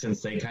league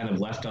since they kind of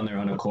left on their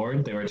own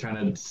accord. They were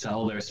trying to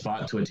sell their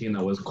spot to a team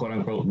that was, quote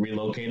unquote,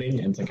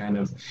 relocating, and to kind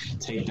of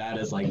take that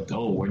as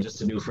oh, we're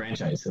just a new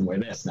franchise and we're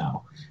this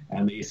now.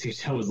 And the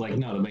ECHL was like,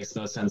 no, that makes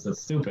no sense. That's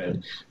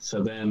stupid.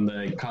 So then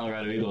the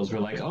Colorado Eagles were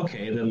like,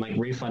 okay, then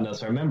refund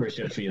us our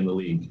membership fee in the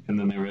league. And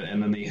then the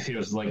ECHL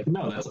was like,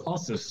 no, that's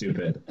also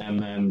stupid. And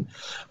then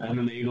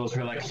the Eagles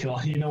were like,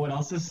 well, you know what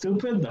else is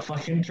stupid? The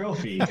fucking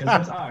trophy,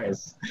 because it's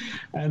ours.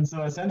 And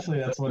so essentially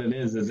that's what it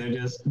is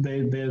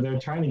they're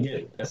trying to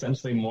get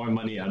essentially more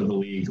money out of the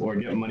league or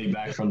get money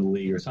back from the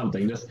league or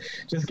something. Just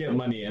get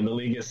money. And the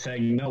league is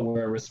saying, no,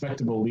 we're a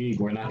respectable league.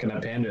 We're not going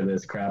to pander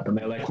this crap. And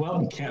they're like, well,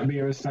 we can't be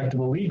a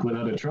respectable league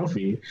without a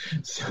trophy.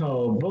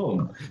 So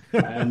boom.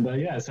 And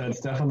so it's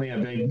definitely a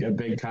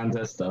big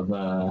contest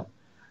of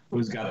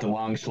who's got the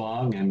long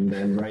schlong,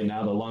 and right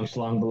now the long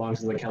schlong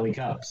belongs to the Kelly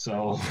Cup.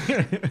 So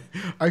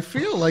I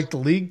feel like the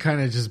league kind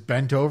of just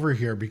bent over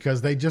here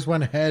because they just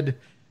went ahead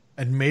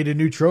and made a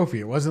new trophy.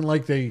 It wasn't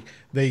like they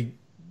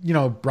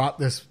brought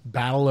this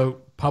battle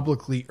out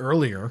publicly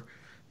earlier.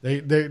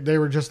 They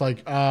were just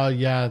like,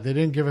 they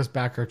didn't give us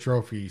back our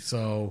trophy,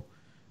 so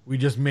we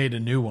just made a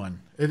new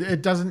one.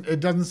 It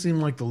doesn't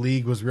seem like the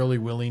league was really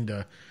willing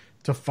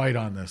to fight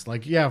on this.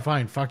 Yeah,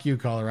 fine, fuck you,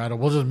 Colorado.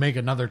 We'll just make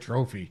another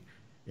trophy,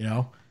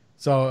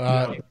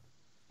 So,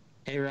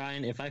 hey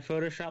Ryan, if I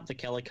Photoshop the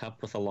Kelly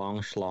Cup with a long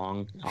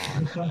schlong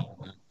on,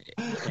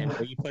 and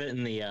will you put it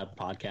in the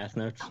podcast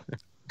notes?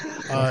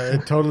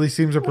 It totally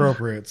seems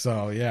appropriate.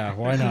 So yeah,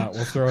 why not?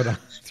 We'll throw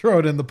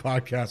it in the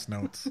podcast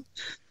notes.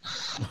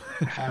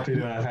 Happy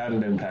to have had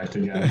an impact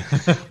again.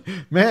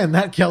 Man,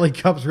 that Kelly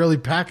Cup's really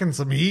packing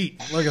some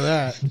heat. Look at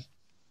that.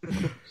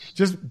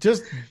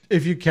 Just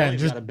if you can,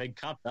 He's just got a big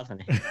cup,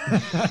 doesn't he?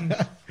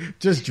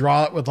 just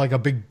draw it with like a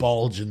big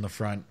bulge in the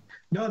front.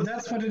 No,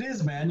 that's what it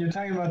is, man. You're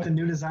talking about the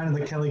new design of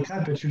the Kelly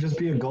Cup. It should just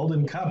be a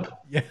golden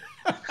cup. Yeah.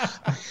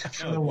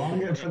 for the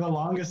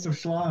longest of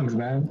schlongs,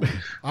 man.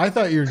 I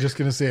thought you were just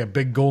going to say a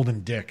big golden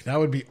dick. That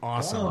would be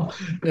awesome. Oh,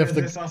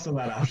 there's also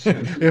that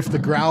option. If the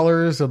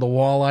Growlers or the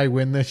Walleye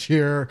win this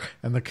year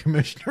and the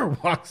commissioner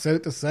walks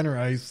out to center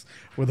ice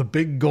with a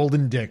big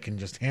golden dick and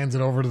just hands it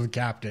over to the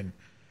captain,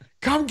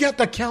 come get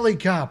the Kelly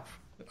Cup.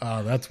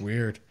 Oh, that's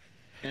weird.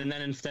 And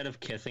then instead of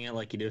kissing it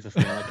like you do with a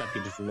Stanley Cup,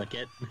 you just lick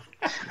it.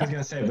 I was going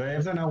to say, but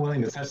if they're not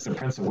willing to touch the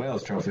Prince of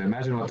Wales trophy,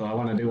 imagine what I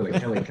want to do with a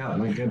Kelly Cup.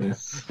 My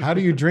goodness. How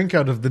do you drink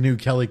out of the new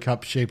Kelly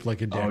Cup shaped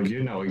like a dick? Oh,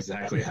 you know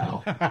exactly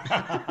how.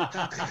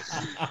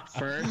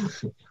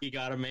 First, you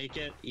gotta make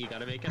it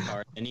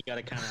hard, and you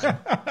gotta kind of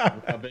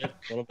rub it a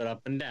little bit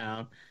up and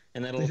down,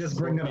 and then They just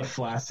bring out a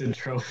flaccid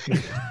trophy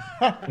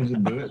and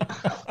just do it.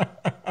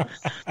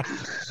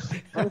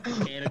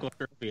 mechanical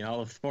trophy in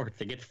all of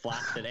sports. It gets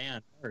flaccid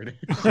and hard.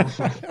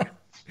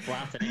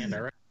 Flaccid and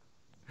hard.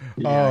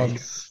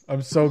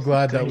 I'm so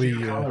glad that we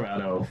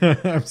Colorado.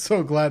 I'm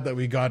so glad that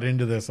we got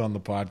into this on the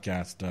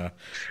podcast.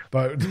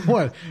 But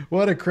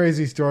what a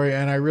crazy story,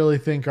 and I really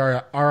think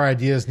our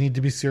ideas need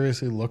to be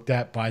seriously looked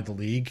at by the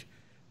league.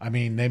 I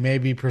mean, they may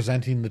be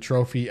presenting the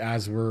trophy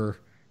as we're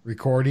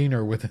recording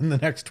or within the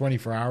next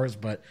 24 hours,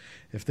 but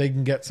if they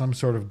can get some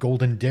sort of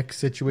golden dick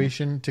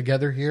situation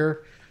together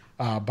here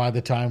by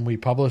the time we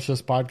publish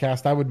this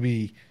podcast, that would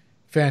be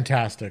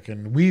fantastic,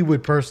 and we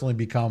would personally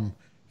become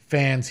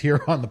fans here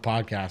on the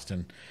podcast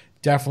and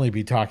definitely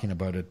be talking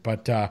about it.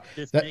 But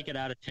just make it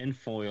out of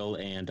tinfoil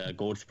and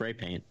gold spray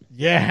paint.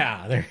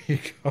 Yeah, there you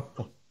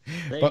go.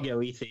 There you go,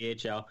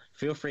 ECHL.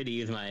 Feel free to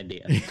use my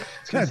idea. I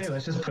was going to say,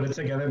 let's just put it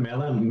together,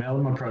 mail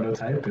them a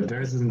prototype. If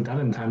theirs isn't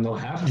done in time, they'll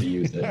have to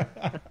use it.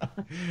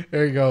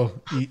 There you go.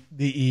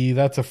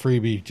 That's a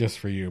freebie just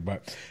for you.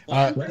 But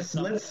let's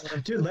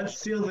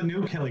seal the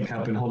new Kelly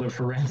Cup and hold it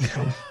for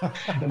ransom.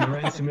 And the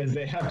ransom is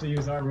they have to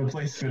use our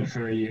replacement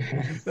for a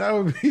year. That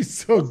would be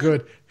so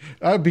good.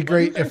 That would be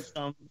great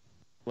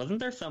Wasn't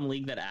there some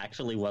league that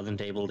actually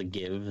wasn't able to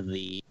give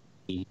the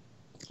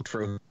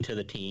trophy to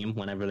the team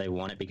whenever they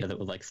won it because it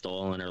was like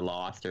stolen or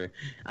lost? Or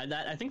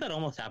I think that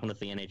almost happened with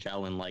the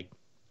NHL in like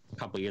a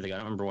couple years ago. I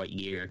don't remember what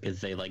year,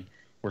 because they like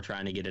were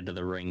trying to get it to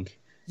the rink.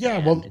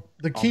 Yeah, well,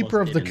 the keeper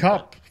of the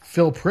cup,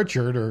 Phil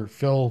Pritchard, I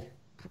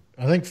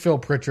think Phil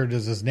Pritchard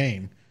is his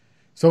name.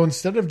 So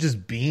instead of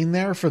just being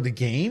there for the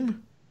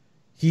game,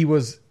 he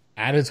was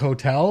at his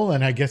hotel,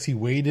 and I guess he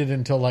waited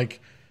until like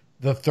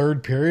the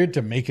third period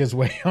to make his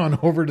way on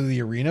over to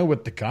the arena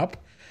with the cup.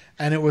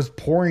 And it was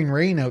pouring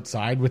rain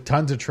outside with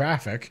tons of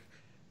traffic,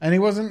 and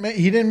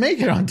he didn't make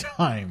it on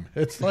time.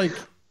 It's like,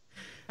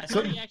 I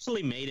thought he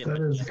actually made it.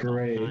 That is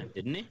great. Time,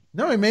 didn't he?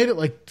 No, he made it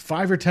like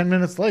 5 or 10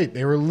 minutes late.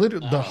 They were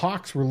the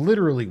Hawks were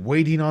literally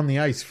waiting on the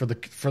ice for the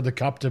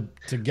cup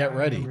to get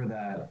ready. I remember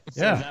that.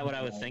 So Yeah. is that what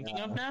I was thinking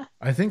of now?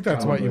 I think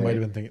that's what you might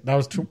have been thinking. That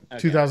was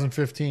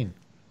 2015.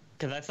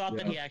 Because I thought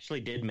that he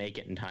actually did make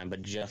it in time,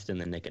 but just in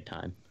the nick of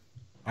time.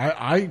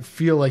 I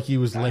feel like he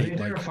was I late. think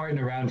they were fighting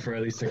around for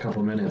at least a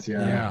couple minutes.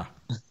 Yeah.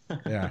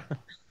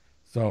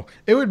 So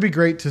it would be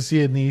great to see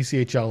in the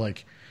ECHL,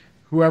 like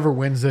whoever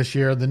wins this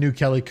year, the new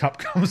Kelly Cup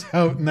comes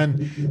out, and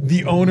then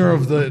the owner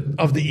of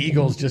the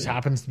Eagles just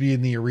happens to be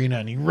in the arena,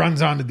 and he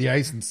runs onto the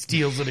ice and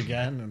steals it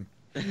again,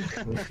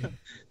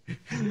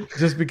 and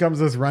just becomes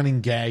this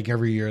running gag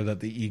every year that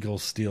the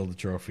Eagles steal the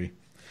trophy.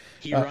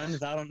 He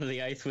runs out onto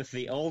the ice with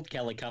the old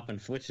Kelly Cup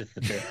and switches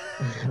the two.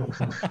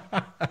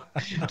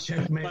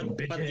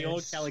 Checkmate, But the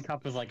old Kelly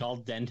Cup is like all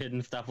dented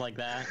and stuff like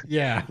that.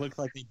 Yeah. Looks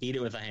like they beat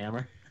it with a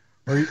hammer.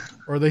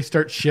 Or they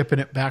start shipping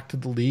it back to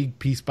the league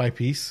piece by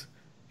piece.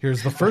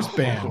 Here's the first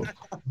band.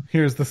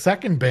 Here's the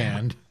second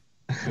band.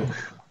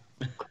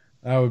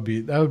 That would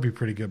be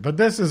pretty good. But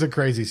this is a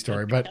crazy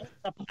story. But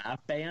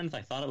half bands,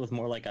 I thought it was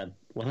more like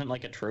wasn't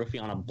like a trophy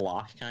on a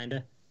block kind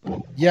of.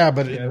 yeah,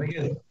 but I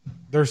think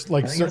there's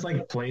like it's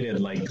like plated,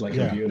 like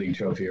a beer league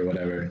trophy or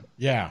whatever.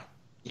 Yeah,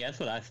 that's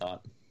what I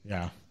thought.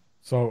 Yeah.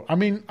 So I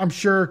mean, I'm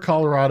sure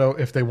Colorado,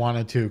 if they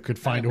wanted to, could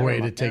find a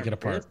way to take it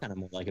apart. It's kind of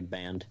more like a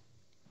band.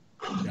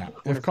 Yeah.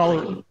 If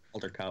Colorado.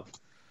 Older Cup.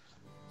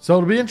 So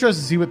it'll be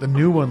interesting to see what the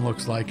new one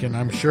looks like, and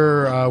I'm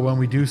sure when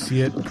we do see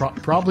it,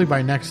 probably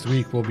by next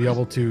week, we'll be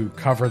able to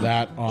cover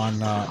that on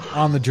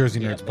the Jersey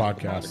Nerds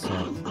podcast.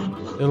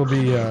 So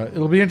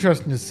it'll be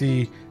interesting to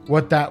see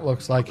what that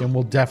looks like, and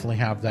we'll definitely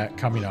have that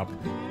coming up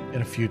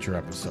in a future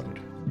episode.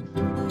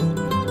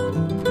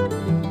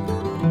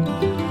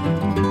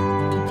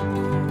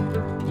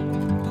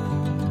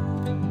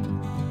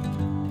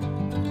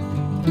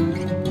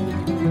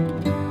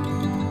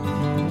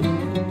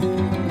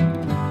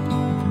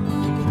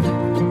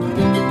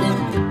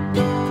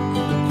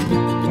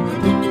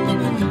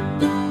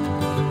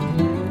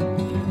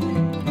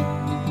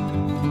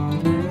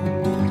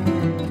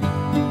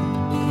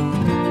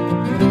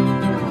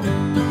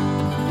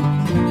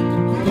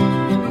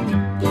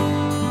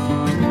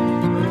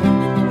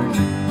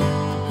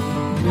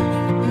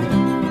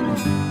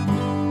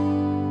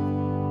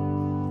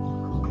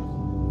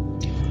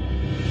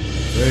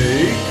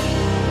 Fake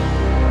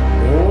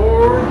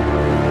or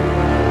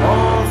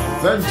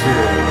authentic?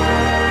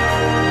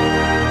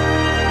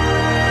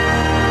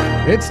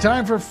 It's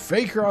time for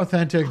Fake or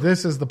Authentic.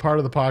 This is the part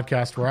of the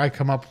podcast where I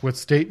come up with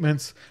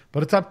statements,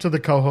 but it's up to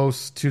the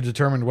co-hosts to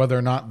determine whether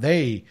or not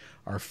they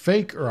are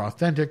fake or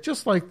authentic,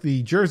 just like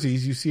the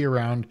jerseys you see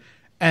around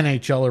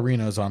NHL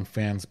arenas on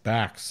fans'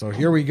 backs. So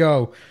here we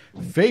go.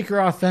 Fake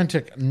or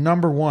authentic,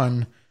 number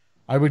one.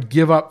 I would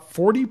give up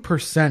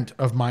 40%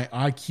 of my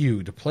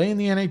IQ to play in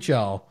the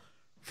NHL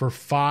for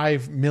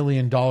 $5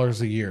 million a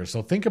year.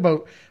 So think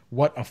about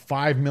what a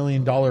 $5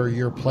 million a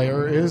year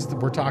player is.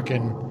 We're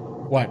talking,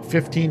 what,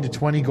 15 to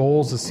 20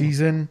 goals a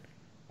season?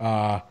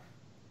 Fame,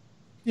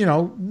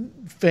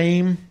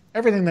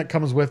 everything that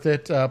comes with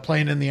it,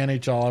 playing in the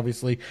NHL,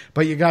 obviously.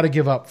 But you got to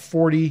give up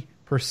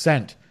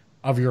 40%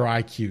 of your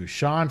IQ.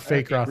 Shawn,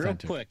 fake or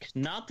authentic? Real quick,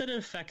 not that it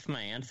affects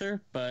my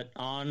answer, but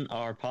on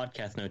our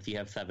podcast notes, you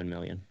have 7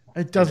 million.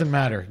 It doesn't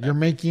matter. You're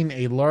making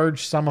a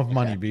large sum of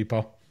money,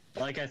 Beepo.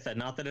 Like I said,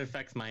 not that it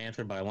affects my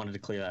answer, but I wanted to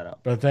clear that up.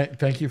 But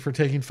thank you for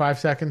taking 5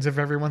 seconds of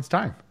everyone's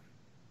time.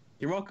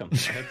 You're welcome. I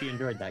hope you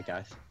enjoyed that,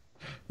 guys.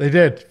 They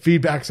did.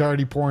 Feedback's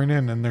already pouring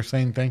in, and they're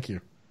saying thank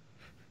you.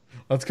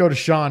 Let's go to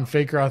Shawn,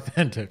 fake or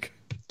authentic.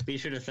 Be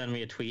sure to send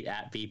me a tweet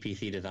at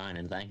BPC Design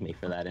and thank me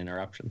for that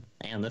interruption.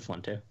 And this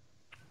one, too.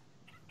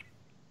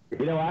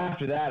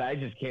 After that, I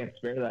just can't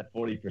spare that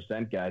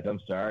 40%, guys.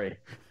 I'm sorry.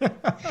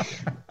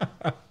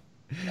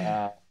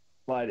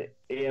 But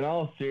in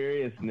all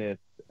seriousness,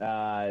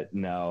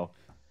 no.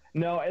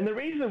 And the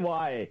reason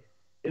why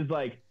is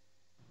I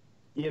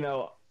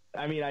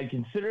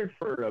considered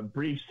for a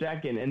brief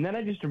second, and then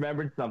I just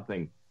remembered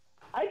something.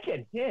 I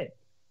get hit.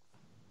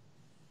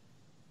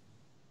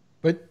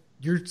 But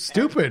you're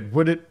stupid.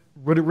 Would it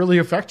really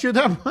affect you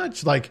that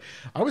much?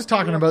 I was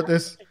talking about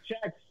this.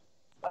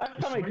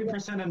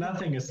 40% of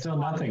nothing is still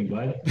nothing,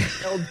 bud.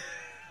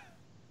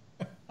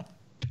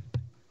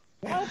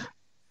 What?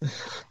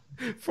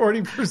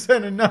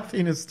 40% of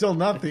nothing is still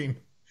nothing.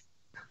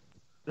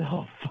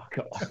 Oh, fuck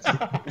off.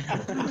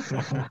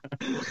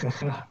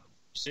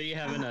 So you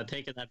haven't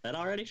taken that bet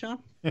already, Shawn?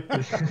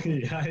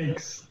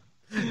 Yikes.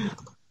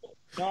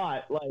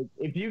 Not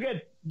if you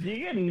get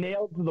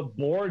nailed to the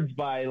boards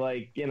by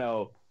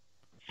 6'7"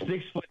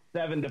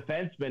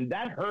 defensemen,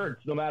 that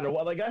hurts no matter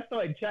what. That's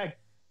what I checked.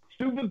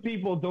 Stupid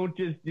people don't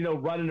just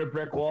run into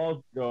brick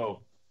walls and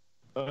go,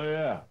 oh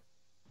yeah.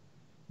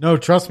 No,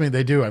 trust me,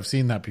 they do. I've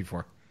seen that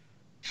before.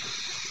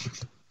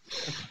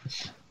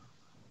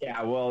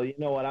 Yeah, well, you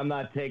know what? I'm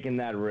not taking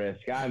that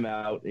risk. I'm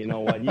out. You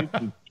know what? You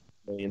can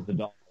millions of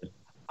dollars.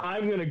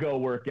 I'm going to go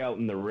work out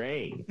in the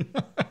rain.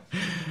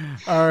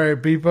 All right,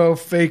 Beepo,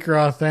 fake or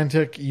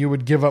authentic, you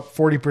would give up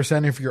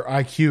 40% of your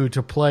IQ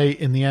to play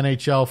in the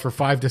NHL for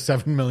 $5 to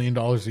 $7 million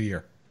a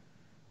year.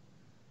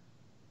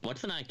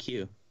 What's an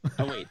IQ?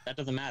 Oh, wait, that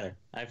doesn't matter.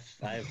 I have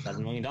 $7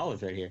 million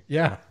right here.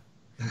 Yeah.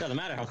 It doesn't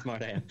matter how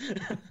smart I am.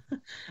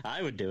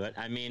 I would do it.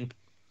 I mean,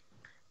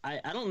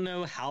 I don't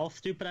know how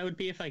stupid I would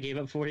be if I gave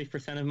up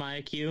 40% of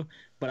my IQ,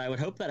 but I would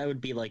hope that I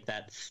would be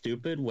that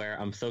stupid where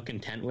I'm so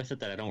content with it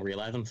that I don't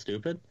realize I'm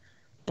stupid,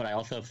 but I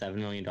also have $7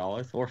 million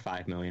or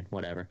 $5 million,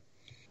 whatever.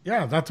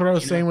 Yeah, that's what I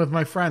was saying with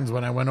my friends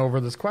when I went over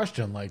this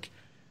question.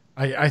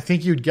 I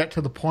think you'd get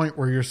to the point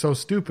where you're so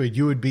stupid,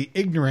 you would be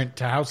ignorant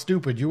to how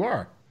stupid you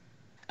are.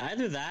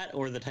 Either that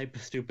or the type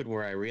of stupid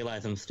where I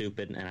realize I'm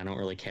stupid and I don't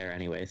really care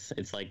anyways.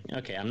 It's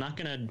okay, I'm not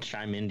going to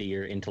chime into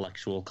your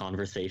intellectual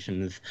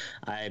conversations,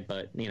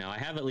 but I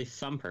have at least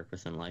some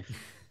purpose in life.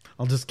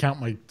 I'll just count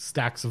my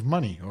stacks of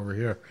money over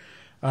here.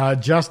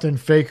 Justin,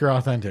 fake or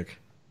authentic?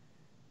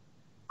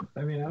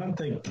 I mean, I don't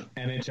think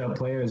NHL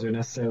players are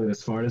necessarily the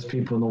smartest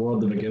people in the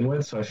world to begin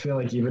with, so I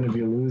feel even if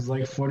you lose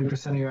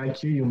 40% of your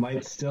IQ, you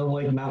might still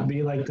not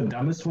be the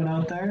dumbest one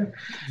out there.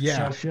 Yeah.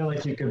 So I feel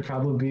you could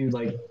probably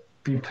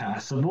be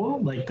passable.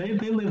 They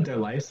live their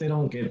lives. They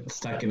don't get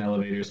stuck in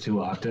elevators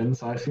too often.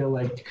 So I feel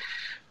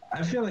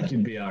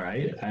you'd be all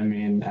right. I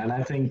mean, and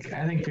I think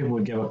people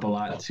would give up a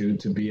lot to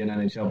be an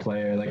NHL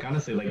player.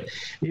 Honestly,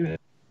 even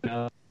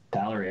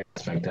salary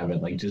aspect of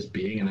it, just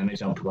being an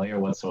NHL player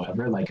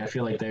whatsoever. I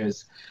feel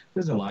there's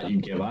a lot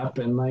you give up,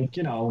 and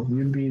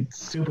you'd be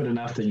stupid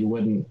enough that you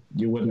wouldn't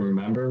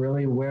remember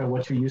really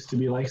what you used to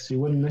be so you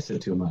wouldn't miss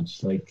it too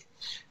much.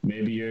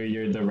 Maybe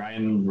you're the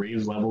Ryan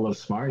Reeves level of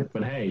smart,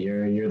 but hey,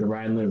 you're the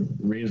Ryan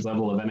Reeves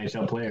level of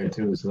NHL player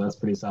too, so that's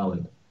pretty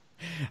solid.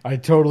 I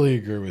totally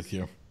agree with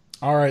you.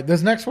 All right,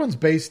 this next one's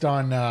based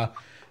on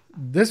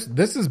this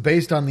is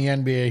based on the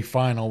NBA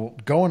final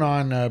going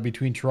on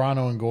between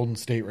Toronto and Golden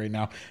State right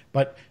now.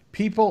 But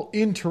people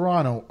in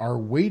Toronto are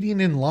waiting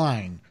in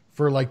line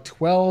for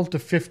 12 to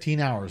 15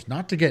 hours,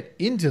 not to get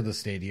into the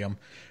stadium,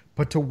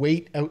 but to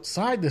wait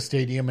outside the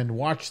stadium and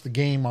watch the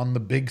game on the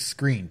big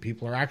screen.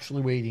 People are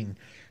actually waiting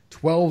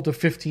 12 to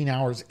 15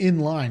 hours in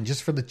line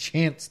just for the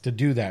chance to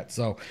do that.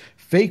 So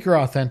fake or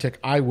authentic,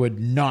 I would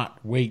not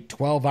wait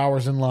 12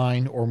 hours in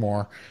line or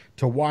more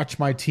to watch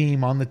my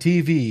team on the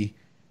TV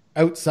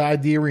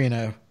outside the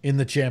arena in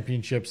the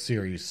championship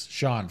series.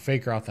 Shawn,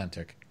 fake or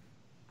authentic?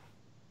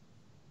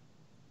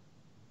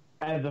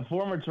 As a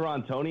former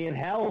Torontonian,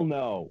 hell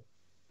no.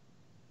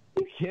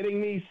 Are you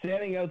kidding me?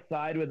 Standing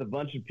outside with a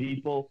bunch of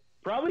people,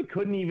 probably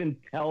couldn't even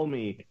tell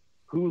me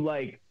who,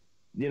 like,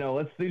 you know,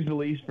 let's use the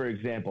Leafs, for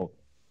example.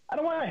 I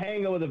don't want to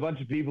hang out with a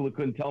bunch of people who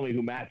couldn't tell me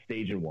who Matt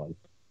Stajan was.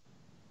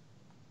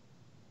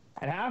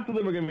 And half of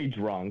them are going to be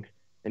drunk,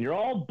 and you're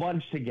all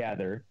bunched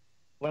together.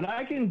 When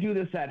I can do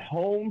this at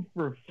home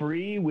for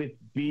free with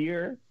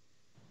beer.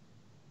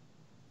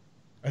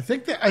 I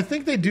think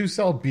they do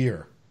sell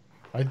beer.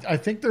 I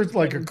think there's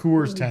like a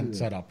Coors tent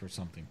set up or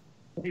something.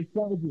 They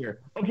sell beer.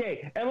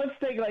 Okay, and let's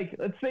say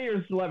you're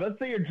a celeb. Let's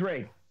say you're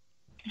Drake.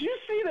 Did you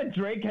see that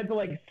Drake had to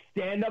like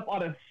stand up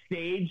on a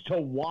stage to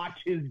watch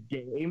his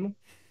game?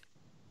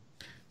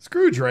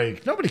 Screw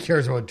Drake. Nobody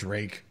cares about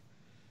Drake.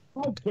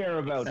 I don't care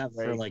about Except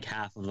Drake. for like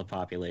half of the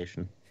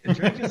population.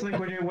 Drake is like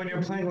when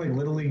you're playing like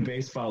Little League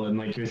baseball and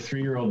like your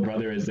 3-year-old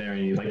brother is there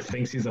and he like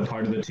thinks he's a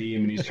part of the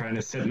team and he's trying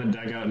to sit in the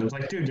dugout and it's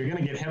like, dude, you're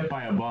gonna get hit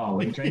by a ball.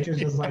 Like Drake is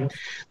just like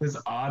this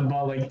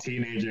oddball like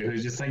teenager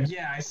who's just like,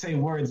 yeah, I say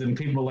words and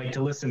people like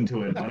to listen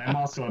to it, but I'm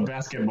also a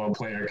basketball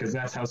player because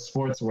that's how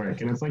sports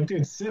work. And it's like,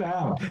 dude, sit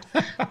down.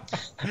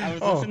 I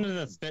was listening to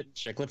the Spit and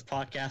Chicklets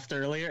podcast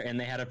earlier, and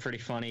they had a pretty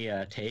funny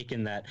take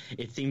in that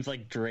it seems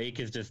like Drake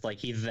is just like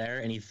he's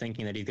there and he's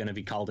thinking that he's going to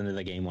be called into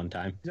the game one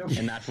time,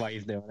 and that's why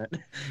he's doing it.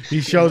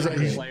 He shows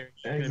He's going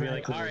to be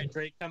like, all right,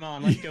 Drake, come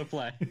on, let's go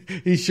play.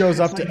 He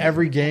shows up to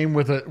every game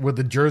with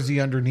a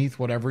jersey underneath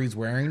whatever he's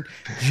wearing,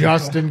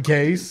 just in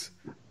case.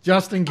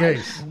 Just in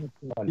case.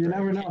 You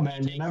never know,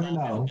 man. You never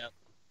know.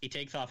 He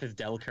takes off his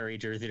Del Curry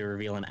jersey to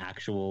reveal an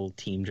actual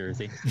team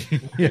jersey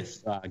Yeah.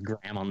 with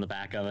Graham on the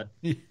back of it.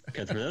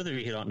 Because for those of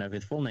you who don't know,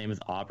 his full name is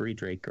Aubrey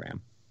Drake Graham.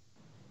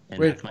 And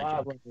Wait. that's my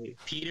joke.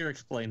 Peter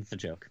explains the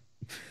joke.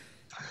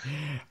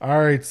 All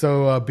right,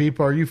 so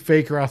Beep, are you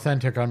fake or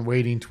authentic on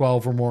waiting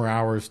 12 or more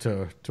hours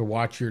to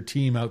watch your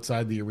team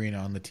outside the arena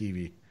on the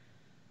TV?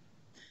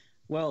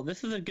 Well,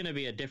 this is going to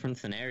be a different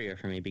scenario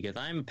for me because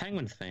I'm a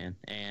Penguins fan,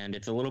 and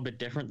it's a little bit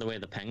different the way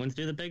the Penguins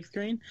do the big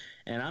screen.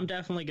 And I'm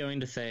definitely going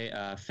to say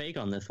fake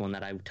on this one,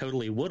 that I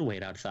totally would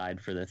wait outside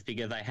for this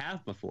because I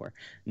have before.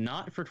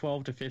 Not for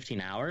 12 to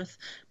 15 hours,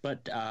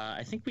 but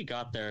I think we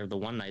got there the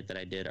one night that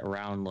I did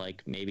around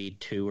like maybe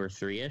 2 or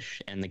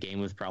 3-ish, and the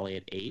game was probably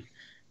at 8.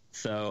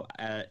 So,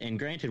 and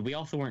granted, we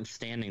also weren't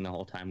standing the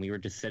whole time. We were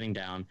just sitting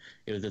down.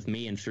 It was just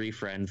me and 3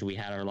 friends. We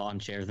had our lawn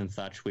chairs and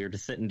such. We were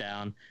just sitting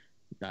down,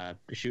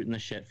 shooting the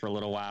shit for a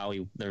little while.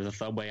 There was a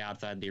Subway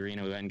outside the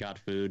arena. We went and got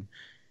food.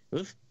 It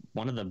was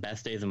one of the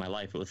best days of my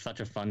life. It was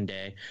such a fun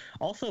day.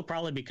 Also,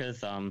 probably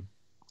because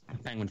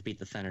Penguins beat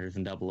the Senators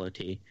in double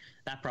OT.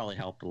 That probably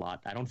helped a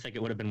lot. I don't think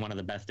it would have been one of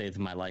the best days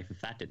of my life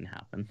if that didn't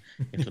happen,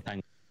 if the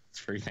Penguins,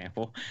 for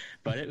example.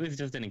 But it was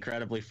just an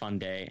incredibly fun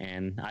day,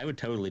 and I would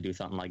totally do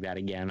something like that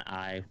again.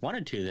 I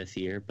wanted to this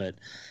year, but,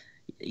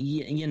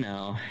 you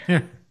know.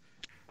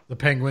 The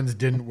Penguins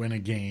didn't win a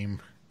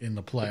game in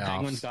the playoffs. The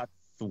Penguins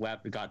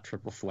got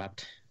triple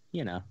swept,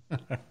 you know.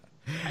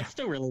 I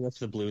still really wish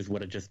the Blues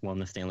would have just won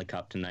the Stanley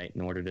Cup tonight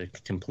in order to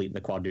complete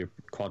the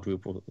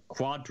quadruple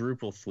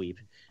sweep.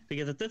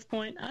 Because at this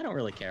point, I don't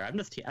really care. I'm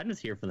just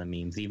here for the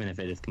memes, even if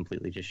it is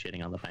completely just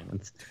shitting on the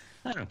Penguins.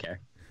 I don't care.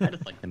 I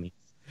just like the memes.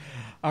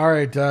 All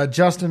right,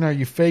 Justin, are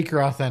you fake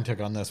or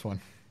authentic on this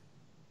one?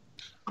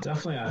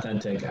 Definitely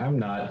authentic. I'm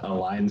not a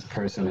lines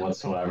person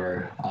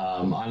whatsoever.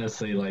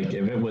 Honestly, like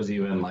if it was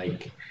even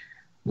like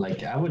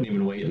I wouldn't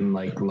even wait in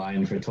like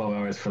line for 12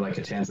 hours for like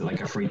a chance at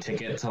like a free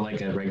ticket to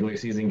like a regular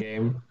season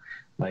game.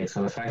 Like,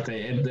 so the fact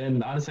that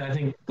then honestly, I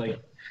think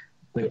like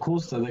the cool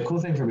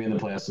thing for me in the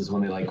playoffs is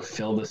when they like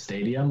fill the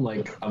stadium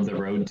like of the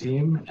road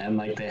team and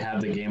like they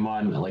have the game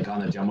on like on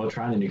the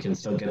jumbotron and you can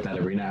still get that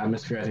arena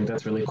atmosphere. I think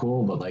that's really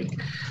cool. But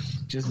like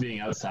just being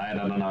outside,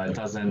 I don't know, it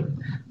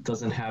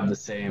doesn't have the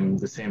same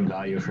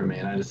value for me.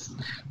 And I just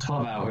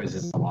 12 hours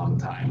is a long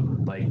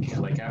time.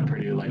 Like at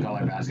Purdue, like all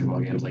our basketball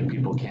games, like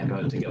people camp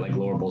out to get like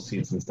lower bowl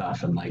seats and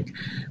stuff. And like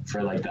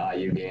for like the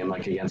IU game,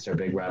 like against our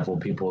big rival,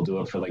 people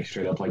do it for like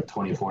straight up like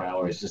 24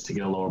 hours just to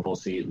get a lower bowl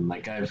seat. And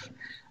like I've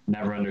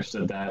never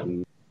understood that,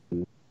 and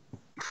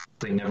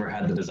they never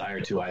had the desire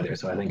to either.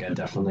 So I think I'd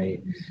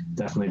definitely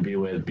be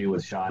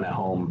with Shawn at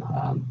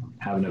home,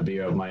 having a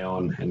beer of my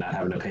own and not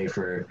having to pay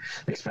for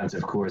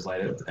expensive Coors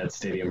Light at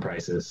stadium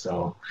prices.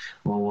 So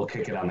we'll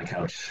kick it on the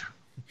couch.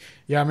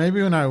 Yeah,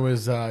 maybe when I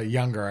was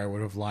younger, I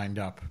would have lined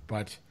up.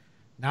 But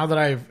now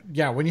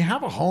that when you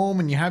have a home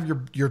and you have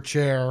your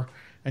chair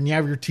and you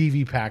have your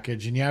TV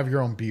package and you have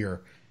your own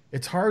beer,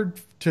 it's hard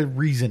to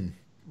reason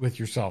with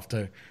yourself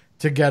to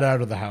get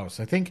out of the house.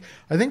 I think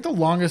the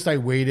longest I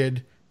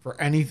waited for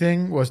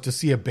anything was to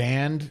see a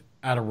band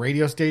at a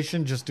radio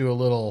station just do a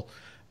little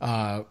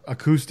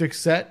acoustic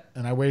set,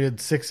 and I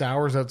waited 6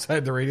 hours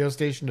outside the radio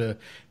station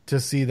to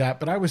see that.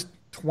 But I was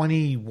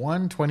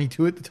 21,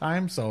 22 at the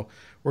time, so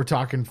we're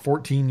talking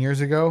 14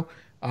 years ago.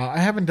 I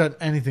haven't done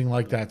anything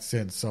like that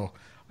since, so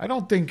I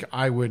don't think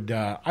I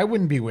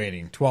wouldn't be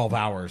waiting 12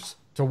 hours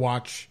to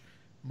watch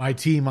my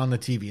team on the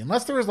TV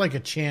unless there was like a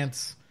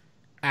chance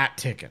at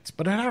tickets,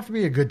 but it'd have to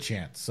be a good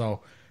chance.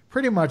 So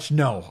pretty much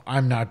no,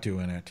 I'm not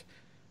doing it.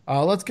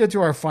 Let's get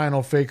to our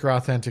final fake or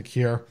authentic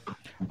here.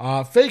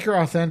 Fake or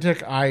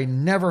authentic, I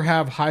never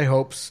have high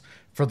hopes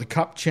for the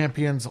Cup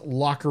Champions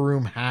locker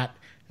room hat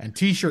and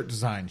T-shirt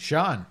design.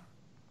 Shawn.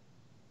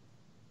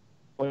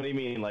 What do you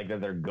mean, like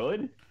that they're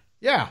good?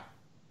 Yeah,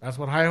 that's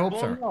what high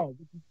hopes are. No,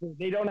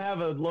 they don't have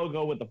a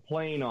logo with a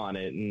plane on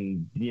it,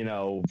 and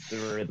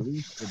or at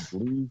least a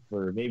leaf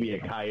or maybe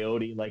a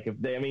coyote. Like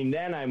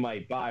then I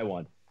might buy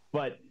one.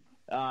 But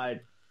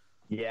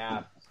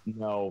yeah,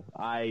 no,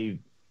 I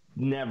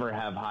never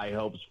have high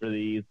hopes for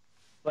these.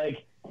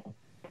 Like,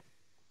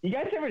 you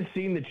guys ever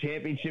seen the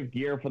championship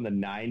gear from the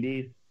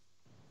 90s?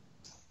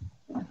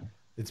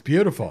 It's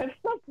beautiful. That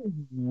stuff is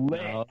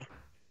lit.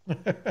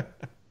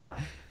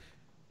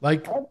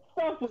 Like, that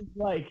stuff was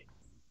like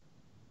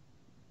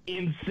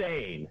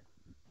insane.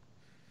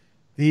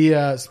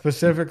 The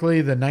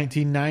specifically the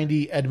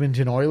 1990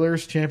 Edmonton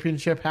Oilers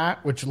championship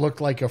hat, which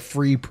looked like a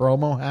free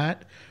promo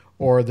hat,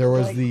 or there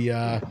was the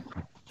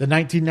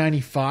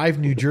 1995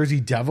 New Jersey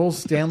Devils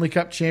Stanley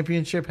Cup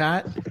championship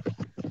hat,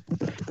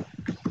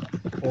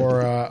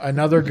 or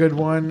another good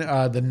one,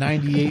 the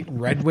 98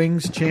 Red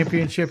Wings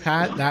championship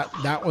hat.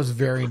 That was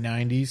very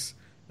 90s.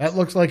 That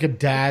looks like a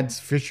dad's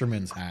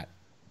fisherman's hat.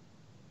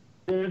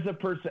 There's a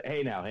person.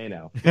 Hey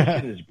now,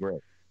 this is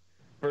great.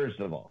 First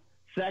of all,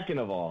 second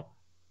of all,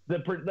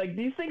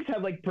 these things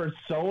have like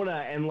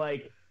persona, and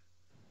like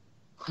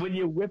when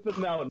you whip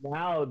them out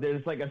now,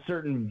 there's like a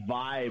certain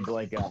vibe.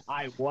 Like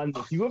I won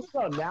this. You whip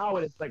them out now,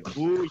 and it's like,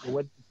 ooh, you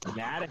went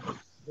fanatic.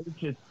 It's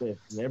just this,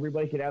 and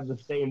everybody could have the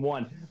same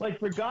one. Like,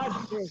 for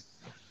God's sake.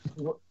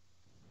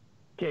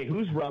 Okay,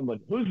 who's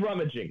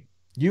rummaging?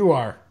 You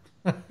are.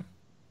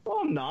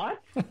 Well, I'm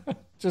not.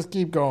 Just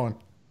keep going.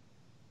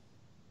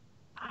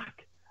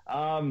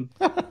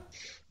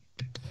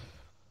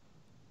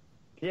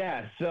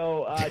 Yeah,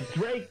 so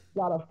Drake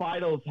got a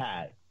finals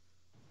hat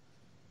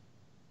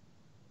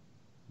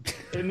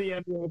in the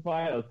NBA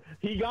Finals.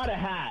 He got a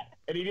hat,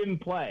 and he didn't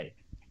play.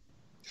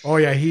 Oh,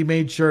 yeah, he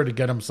made sure to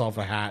get himself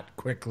a hat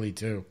quickly,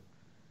 too.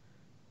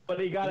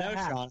 But he got a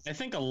hat. Shawn, I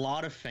think a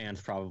lot of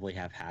fans probably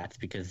have hats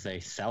because they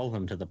sell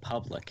them to the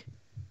public.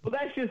 Well,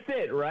 that's just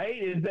it, right?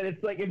 Is that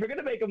it's like, if you're going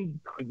to make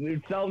them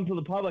sell them to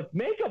the public,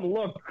 make them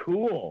look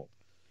cool.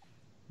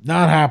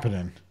 Not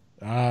happening.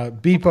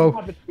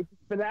 Beepo.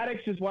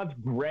 Fanatics just wants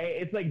gray.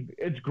 It's like,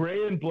 it's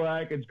gray and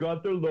black. It's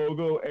got their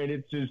logo, and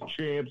it says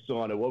champs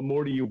on it. What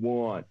more do you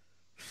want?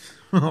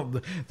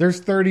 There's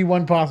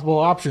 31 possible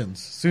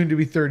options, soon to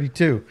be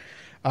 32.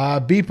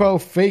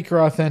 Beepo, fake or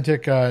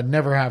authentic,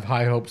 never have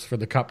high hopes for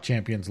the Cup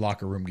Champions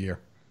locker room gear.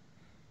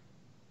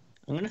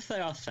 I'm going to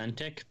say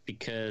authentic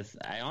because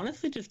I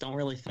honestly just don't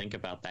really think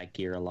about that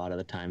gear a lot of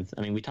the times.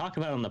 I mean, we talk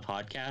about it on the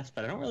podcast,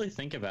 but I don't really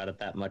think about it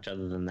that much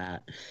other than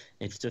that.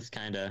 It's just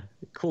kind of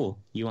cool.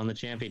 You won the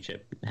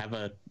championship.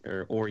 I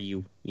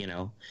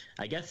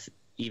guess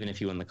even if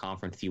you win the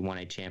conference, you won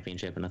a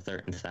championship in a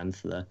certain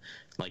sense, the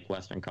like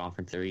Western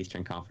Conference or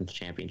Eastern Conference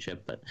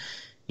championship. But,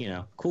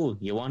 cool.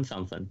 You won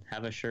something.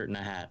 Have a shirt and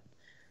a hat.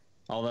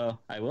 Although,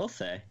 I will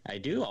say, I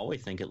do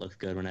always think it looks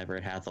good whenever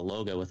it has a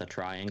logo with a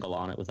triangle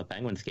on it with a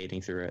penguin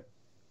skating through it.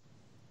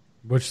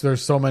 Which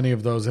there's so many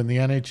of those in the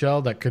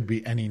NHL that could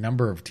be any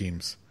number of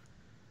teams.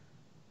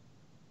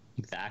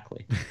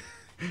 Exactly.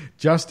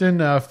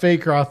 Justin,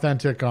 fake or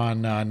authentic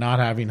on not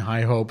having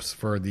high hopes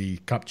for the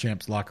Cup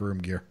Champs locker room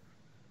gear?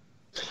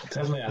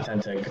 Definitely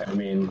authentic. I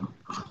mean,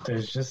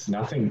 there's just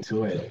nothing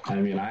to it. I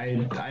mean,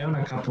 I own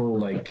a couple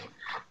like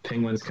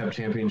Penguins Cup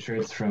champion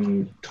shirts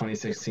from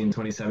 2016,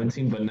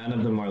 2017, but none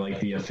of them are like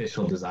the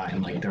official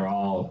design. Like, they're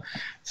all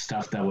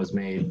stuff that was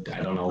made,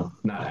 I don't know,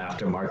 not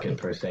aftermarket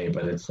per se,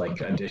 but it's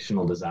like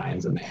additional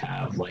designs, and they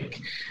have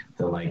like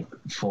the like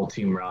full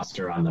team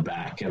roster on the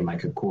back and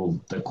like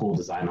the cool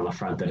design on the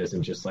front that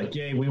isn't just like,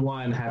 yay, we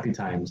won, happy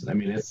times. I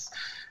mean, it's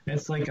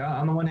like,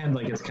 on the one hand,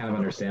 like, it's kind of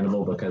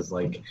understandable because,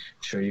 like,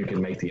 sure, you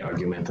can make the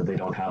argument that they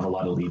don't have a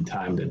lot of lead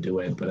time to do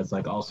it, but it's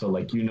like also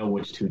like,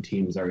 which two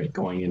teams are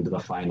going into the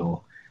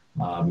final.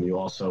 You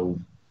also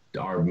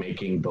are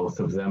making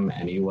both of them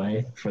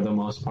anyway for the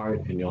most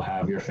part, and you'll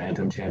have your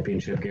Phantom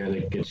Championship gear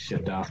that gets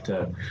shipped off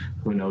to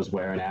who knows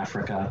where in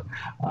Africa.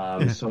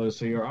 So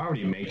you're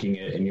already making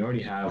it, and you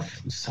already have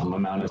some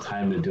amount of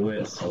time to do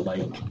it. So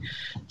like,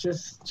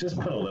 just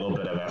put a little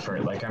bit of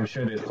effort. Like, I'm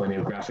sure there's plenty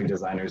of graphic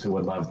designers who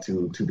would love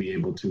to be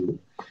able to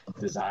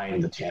design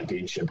the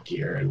championship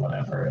gear and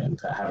whatever, and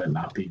to have it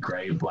not be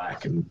gray,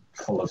 black, and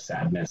full of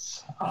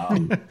sadness.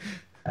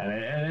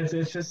 And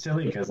it's just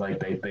silly because like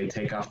they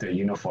take off their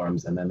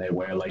uniforms and then they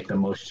wear like the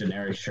most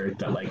generic shirt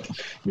that like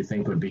you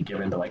think would be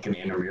given to like an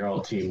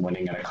intramural team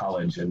winning at a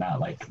college and not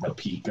like the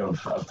peak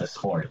of the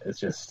sport.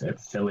 It's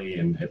silly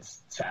and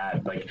it's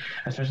sad. Like,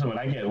 especially when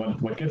I get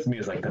what gets me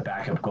is like the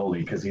backup goalie,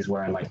 because he's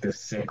wearing like this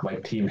sick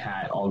like team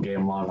hat all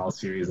game long, all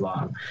series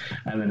long,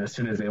 and then as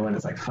soon as they win,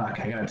 it's like, fuck,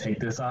 I gotta take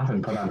this off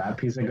and put on that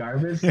piece of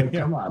garbage. Like,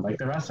 come on. Like,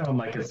 the rest of them,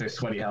 like, it's their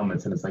sweaty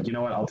helmets, and it's like, you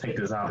know what, I'll take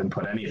this off and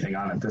put anything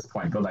on at this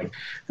point. But like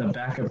the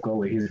backup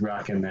goalie, he's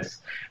rocking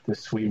this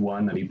sweet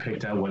one that he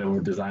picked out, whatever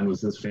design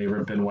was his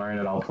favorite, been wearing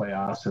it all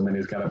playoffs, and then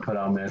he's got to put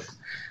on this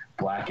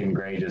black and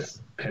gray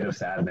just pit of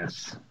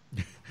sadness.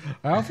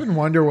 I often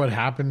wonder what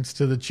happens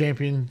to the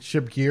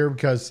championship gear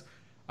because,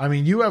 I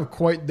mean,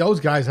 those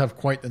guys have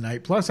quite the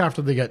night. Plus,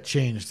 after they get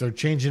changed, they're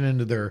changing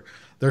into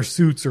their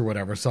suits or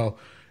whatever. So,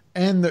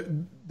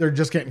 and they're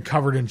just getting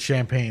covered in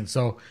champagne.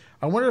 So,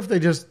 I wonder if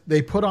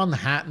they put on the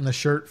hat and the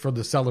shirt for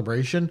the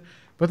celebration,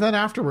 but then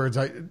afterwards,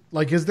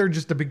 is there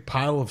just a big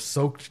pile of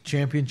soaked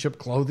championship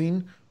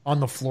clothing on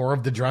the floor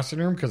of the dressing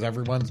room because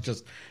everyone's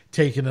just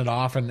taking it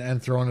off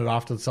and throwing it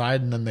off to the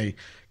side, and then they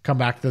come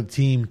back to the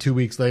team 2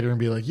 weeks later and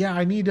be like, "Yeah,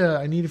 I need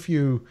a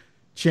few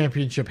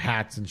championship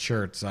hats and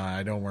shirts.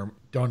 I don't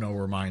know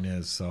where mine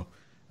is." So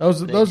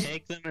those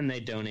take them and they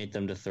donate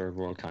them to third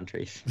world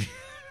countries.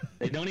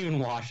 They don't even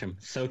wash them.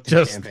 Soaked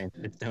Just- in champagne.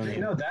 It's donated.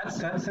 You know,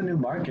 that's a new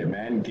market,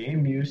 man.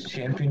 Game used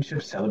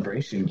championship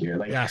celebration gear.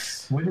 Like,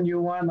 Yes. wouldn't you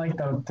want like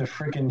the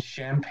freaking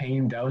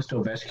champagne doused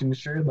Ovechkin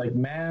shirt? Like,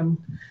 man,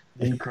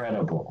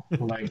 incredible.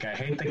 Like, I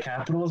hate the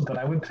Capitals, but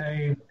I would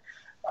pay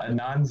a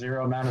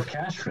non-zero amount of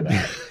cash for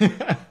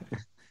that.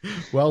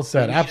 Well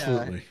said.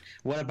 Absolutely.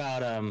 What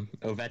about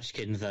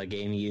Ovechkin's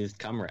game used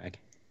cum rag?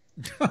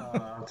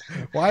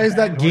 Why is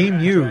that game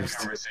used?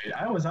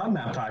 I was on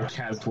that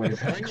podcast way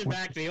back. Bringing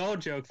back the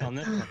old jokes on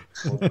this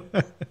one.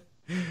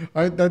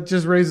 That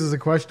just raises a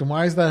question.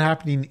 Why is that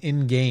happening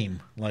in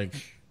game? Like,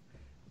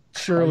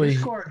 surely You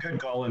score a good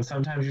goal, and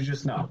sometimes you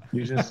just know.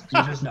 You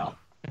just know.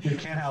 You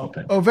can't help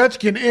it.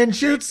 Ovechkin in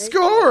shoots,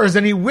 scores,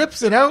 and he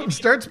whips it out and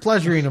starts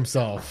pleasuring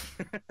himself.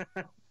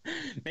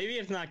 Maybe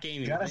it's not game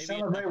used. Gotta Maybe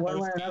celebrate it's one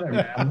way or post-game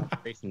another, man.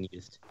 racing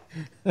used.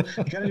 You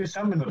gotta do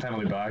something in the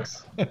penalty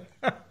box.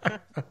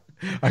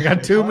 I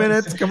got 2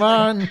 minutes. Come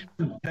on.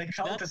 They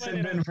call it the That's why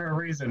sin they bin for a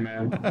reason,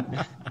 man.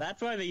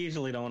 That's why they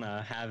usually don't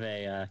have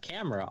a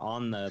camera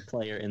on the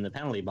player in the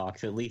penalty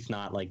box, at least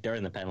not like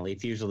during the penalty.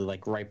 It's usually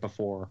like right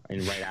before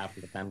and right after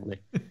the penalty.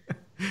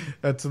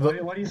 That's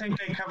Why do you think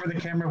they cover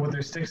the camera with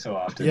their stick so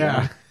often? yeah,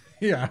 man?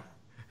 yeah.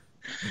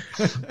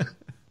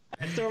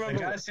 I still They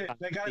remember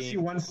gotta see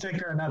one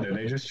stick or another.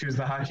 They just choose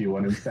the hockey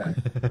one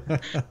instead.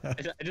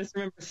 I just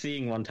remember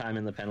seeing one time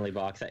in the penalty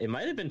box. It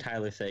might have been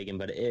Tyler Seguin,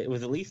 but it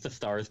was at least a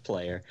Stars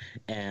player.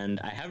 And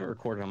I have it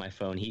recorded on my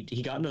phone. He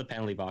got into the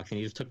penalty box and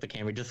he just took the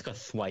camera, just got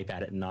swipe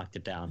at it and knocked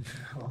it down.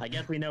 I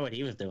guess we know what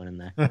he was doing in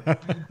there.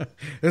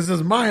 This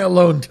is my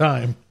alone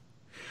time.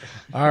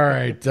 All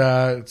right.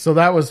 So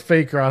that was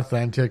fake or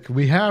authentic.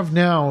 We have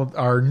now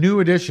our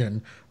new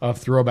edition of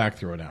Throwback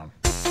Throwdown.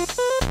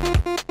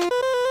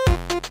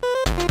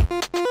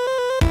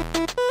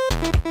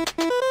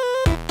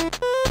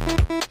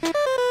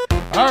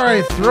 All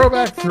right,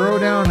 Throwback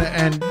Throwdown,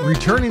 and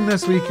returning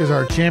this week is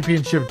our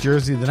championship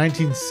jersey, the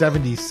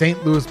 1970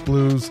 St. Louis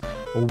Blues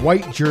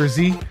white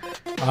jersey,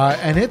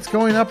 and it's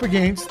going up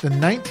against the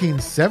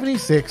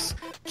 1976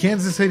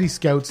 Kansas City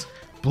Scouts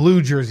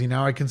blue jersey.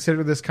 Now, I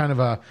consider this kind of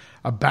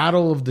a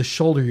battle of the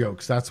shoulder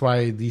yokes. That's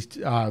why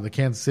the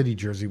Kansas City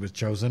jersey was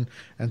chosen,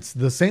 and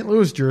the St.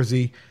 Louis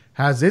jersey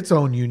has its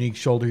own unique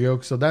shoulder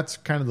yoke, so that's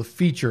kind of the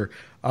feature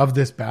of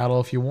this battle.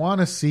 If you want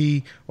to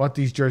see what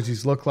these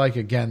jerseys look like,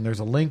 again,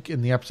 there's a link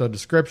in the episode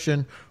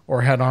description,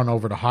 or head on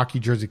over to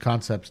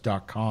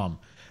hockeyjerseyconcepts.com.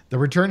 The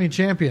returning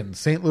champion,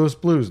 St. Louis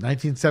Blues,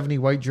 1970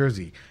 white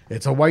jersey.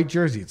 It's a white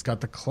jersey. It's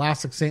got the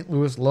classic St.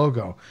 Louis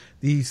logo.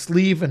 The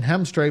sleeve and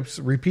hem stripes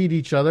repeat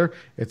each other.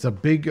 It's a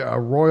big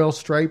royal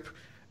stripe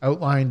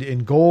outlined in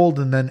gold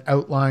and then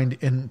outlined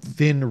in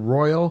thin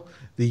royal.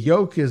 The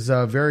yoke is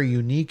very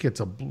unique. It's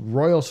a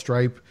royal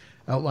stripe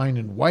outlined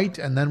in white,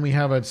 and then we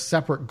have a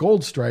separate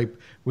gold stripe,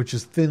 which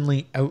is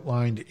thinly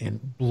outlined in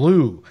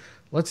blue.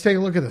 Let's take a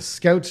look at the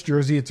Scouts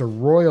jersey. It's a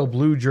royal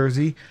blue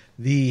jersey.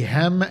 The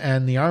hem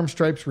and the arm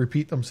stripes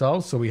repeat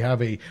themselves, so we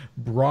have a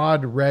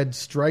broad red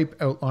stripe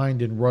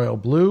outlined in royal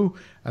blue,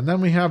 and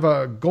then we have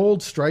a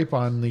gold stripe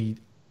on the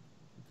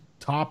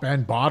top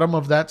and bottom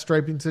of that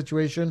striping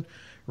situation.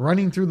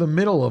 Running through the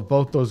middle of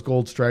both those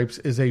gold stripes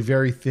is a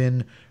very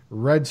thin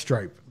red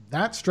stripe.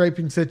 That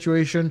striping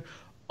situation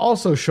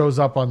also shows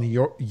up on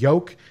the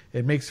yoke.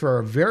 It makes for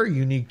a very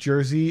unique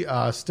jersey,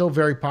 still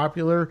very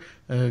popular.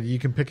 You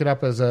can pick it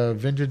up as a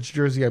vintage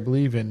jersey, I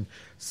believe, in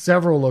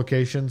several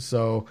locations.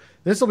 So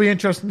this will be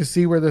interesting to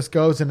see where this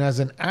goes. And as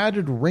an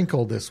added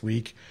wrinkle this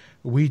week,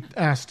 we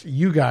asked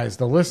you guys,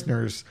 the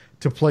listeners,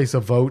 to place a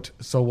vote.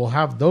 So we'll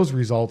have those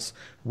results,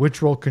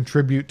 which will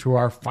contribute to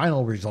our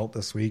final result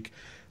this week.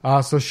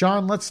 So,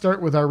 Shawn, let's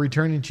start with our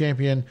returning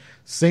champion,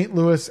 St.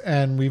 Louis.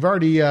 And we've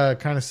already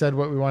kind of said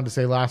what we wanted to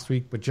say last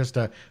week, but just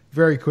a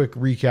very quick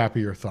recap of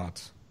your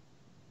thoughts.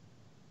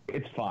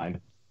 It's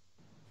fine.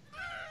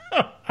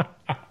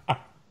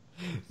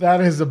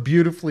 That is a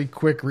beautifully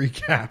quick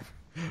recap.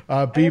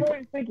 I'm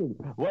always thinking,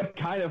 what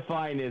kind of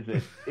fine is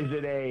it? Is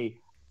it a,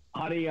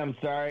 honey, I'm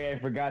sorry, I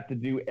forgot to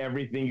do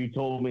everything you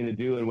told me to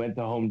do and went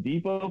to Home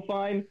Depot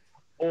fine?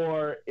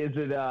 Or is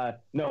it,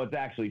 no, it's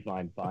actually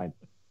fine.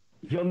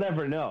 You'll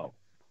never know.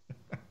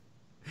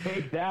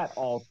 Take that,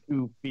 all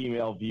two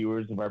female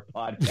viewers of our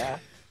podcast.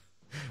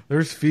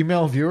 There's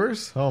female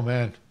viewers? Oh,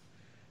 man.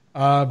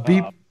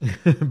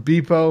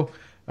 Beepo,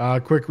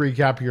 quick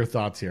recap of your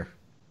thoughts here.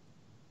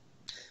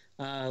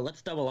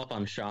 Let's double up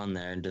on Shawn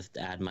there and just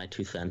add my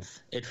 2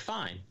 cents. It's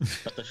fine,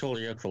 but the shoulder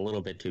yoke's a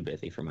little bit too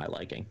busy for my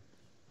liking.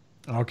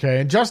 Okay,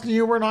 and Justin,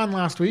 you weren't on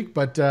last week,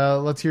 but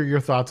let's hear your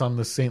thoughts on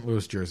the St.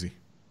 Louis jersey.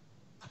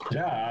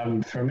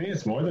 Yeah, for me,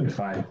 it's more than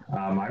fine.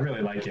 I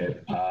really like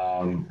it.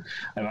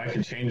 If I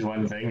could change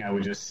one thing, I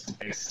would just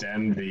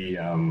extend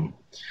the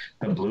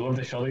blue of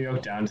the shoulder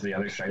yoke down to the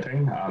other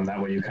striping.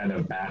 That way you kind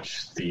of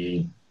match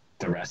the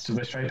rest of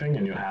the striping,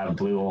 and you have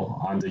blue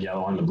onto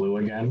yellow onto blue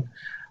again.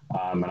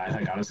 And I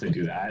think honestly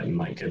do that, and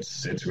like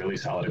it's really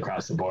solid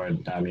across the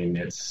board. I mean,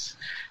 it's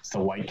the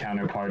white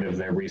counterpart of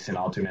their recent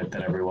alternate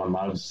that everyone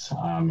loves,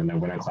 in their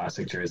Winter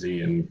Classic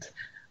jersey, and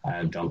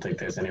I don't think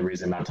there's any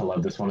reason not to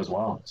love this one as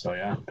well. So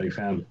yeah, big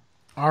fan.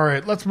 All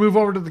right, let's move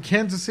over to the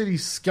Kansas City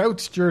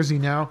Scouts jersey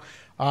now.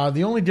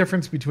 The only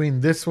difference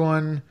between this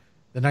one,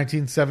 the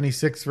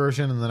 1976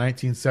 version, and the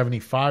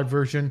 1975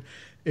 version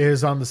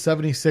is on the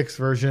 76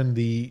 version,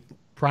 the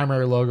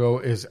primary logo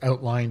is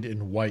outlined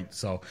in white.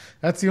 So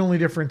that's the only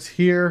difference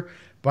here.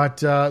 But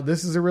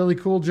this is a really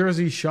cool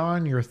jersey.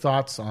 Shawn, your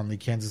thoughts on the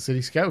Kansas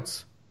City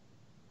Scouts?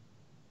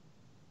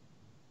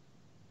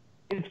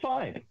 It's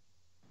fine.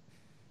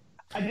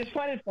 I just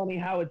find it funny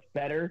how it's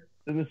better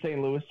than the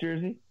St. Louis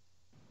jersey,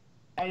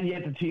 and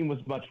yet the team was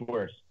much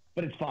worse.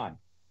 But it's fine.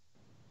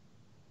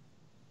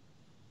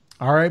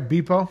 All right,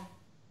 Beepo?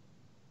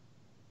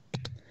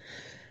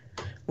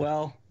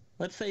 Well,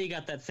 let's say you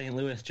got that St.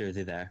 Louis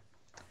jersey there.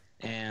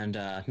 And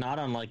not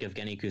unlike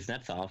Evgeny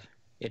Kuznetsov,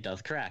 it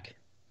does crack.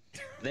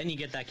 Then you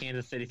get that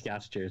Kansas City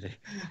Scouts jersey.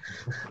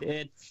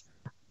 It's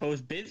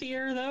both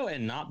busier, though,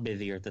 and not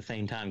busier at the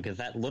same time, because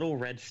that little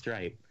red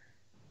stripe,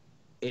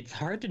 it's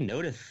hard to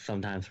notice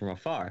sometimes from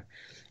afar.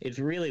 It's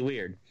really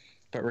weird.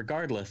 But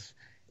regardless,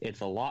 it's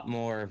a lot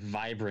more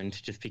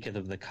vibrant just because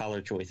of the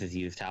color choices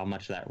used, how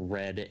much that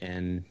red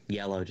and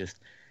yellow just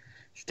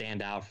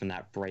stand out from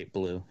that bright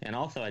blue. And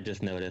also I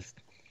just noticed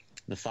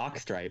the sock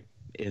stripe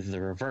is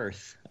the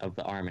reverse of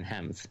the arm and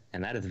hems,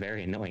 and that is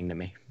very annoying to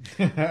me.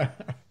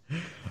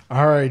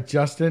 All right,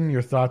 Justin,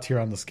 your thoughts here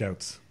on the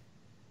Scouts.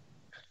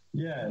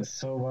 Yeah,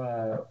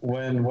 so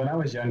when I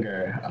was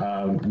younger,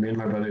 me and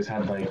my brothers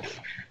had like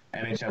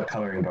NHL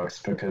coloring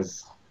books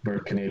because we're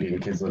Canadian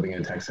kids living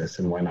in Texas,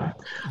 and why not?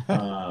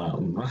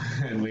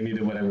 And we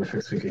needed whatever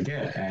fix we could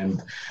get,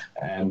 and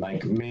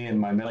like me and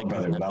my middle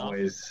brother would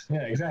always,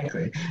 yeah,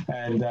 exactly.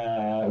 And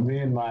me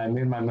and my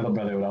middle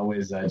brother would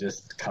always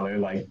just color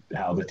like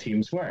how the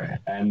teams were,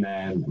 and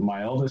then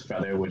my oldest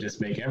brother would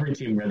just make every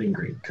team red and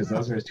green because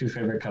those were his 2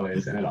 favorite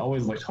colors, and it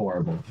always looked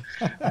horrible.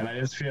 And I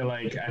just feel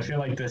like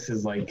this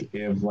is like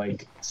if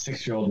like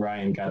 6-year-old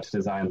Ryan got to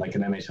design like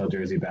an NHL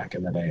jersey back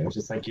in the day. It was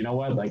just like, you know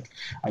what, like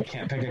I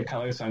can't pick a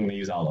color, so I'm going to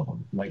use all of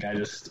them. Like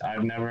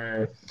I've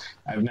never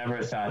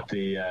thought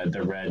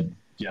the red,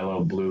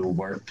 yellow, blue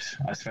worked,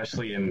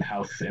 especially in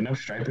how thin of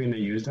striping they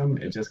used them.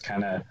 It just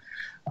kind of,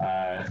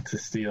 to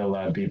steal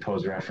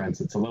Beepo's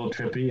reference, it's a little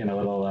trippy and a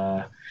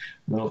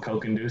little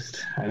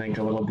coke-induced, I think,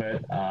 a little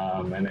bit.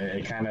 And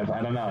it kind of,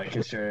 I don't know, it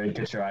gets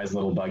your eyes a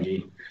little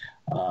buggy.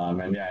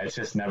 And yeah, it's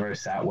just never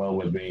sat well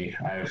with me.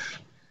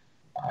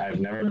 I've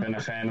never been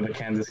a fan of the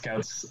Kansas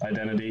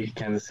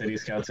City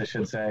Scouts, I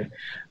should say.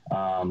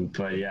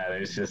 But yeah,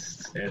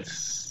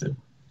 it's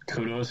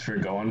kudos for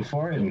going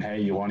for it. And hey,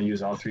 you want to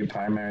use all 3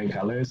 primary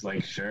colors?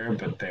 Like, sure,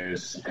 but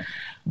there's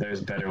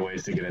better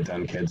ways to get it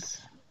done,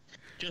 kids.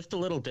 Just a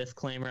little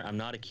disclaimer, I'm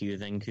not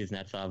accusing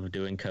Kuznetsov of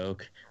doing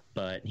coke,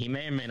 but he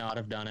may or may not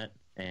have done it,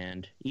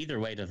 and either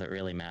way does it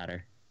really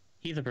matter.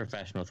 He's a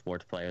professional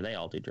sports player. They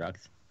all do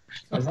drugs.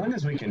 As long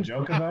as we can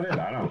joke about it,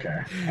 I don't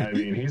care. I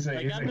mean, he's a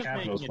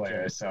Capitals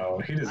player, so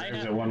he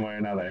deserves it one way or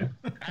another.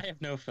 I have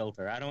no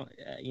filter. I don't,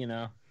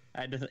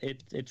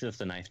 it's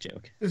just a nice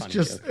joke.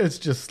 It's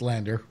just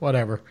slander.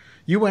 Whatever.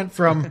 You went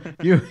from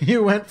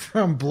you went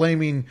from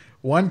blaming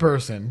one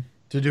person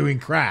to doing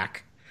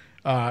crack,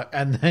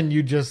 and then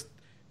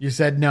you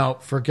said no,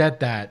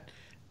 forget that.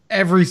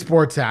 Every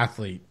sports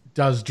athlete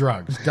does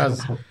drugs.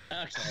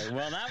 Okay,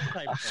 well that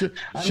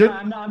was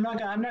I'm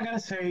not gonna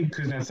say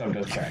Kuznetsov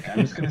does crack. I'm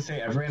just gonna say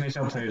every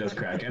NHL player does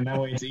crack, and that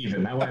way it's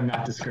even. That way I'm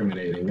not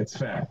discriminating. It's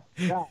fair.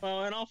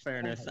 Well, in all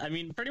fairness, I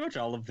mean, pretty much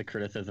all of the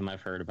criticism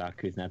I've heard about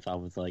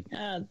Kuznetsov was like,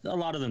 a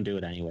lot of them do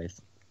it anyways.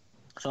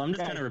 So I'm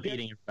just kind of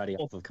repeating everybody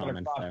else's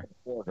comments there.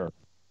 Well,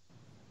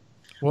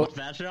 what's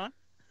that, Shawn?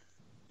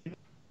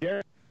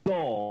 Jared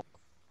Stoll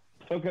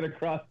took it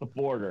across the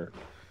border,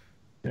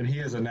 and he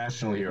is a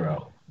national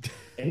hero.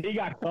 And he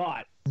got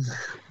caught.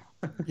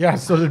 Yeah,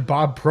 so did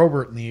Bob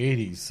Probert in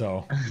the 80s.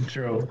 So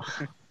true.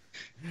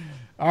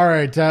 All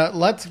right,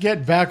 let's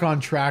get back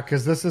on track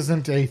because this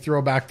isn't a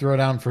throwback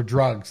throwdown for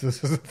drugs.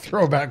 This is a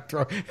throwback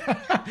throw.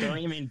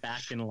 Don't you mean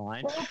back in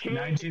line?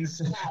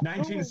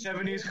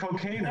 1970s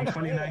cocaine or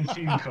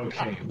 2019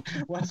 cocaine?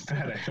 What's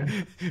better?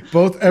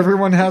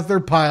 Everyone has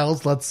their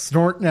piles. Let's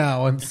snort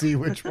now and see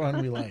which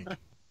one we like.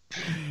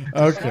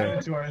 Okay.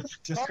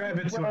 Describe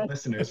it to our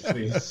listeners,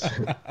 please.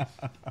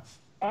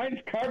 I'm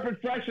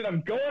carpet fresh and I'm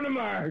going to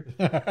Mars.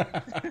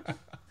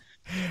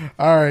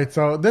 All right,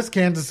 so this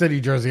Kansas City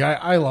jersey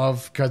I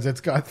love because it's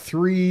got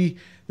 3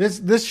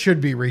 This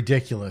should be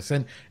ridiculous,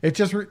 and it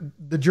just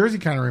the jersey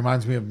kind of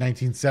reminds me of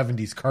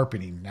 1970s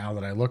carpeting. Now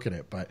that I look at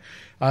it, but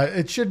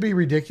it should be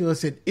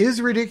ridiculous. It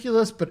is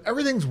ridiculous, but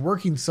everything's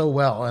working so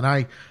well, and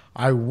I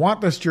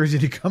want this jersey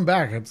to come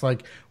back. It's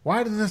like,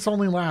 why did this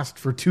only last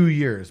for 2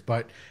 years?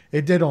 But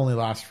it did only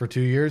last for 2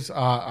 years.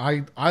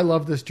 I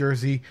love this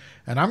jersey,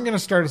 and I'm going to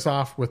start us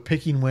off with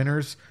picking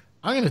winners.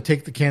 I'm going to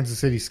take the Kansas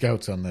City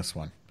Scouts on this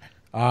one.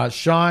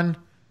 Shawn,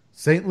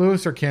 St.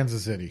 Louis or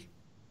Kansas City?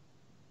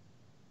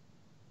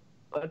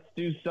 Let's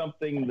do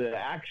something the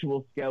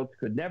actual Scouts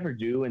could never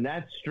do, and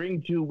that's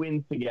string 2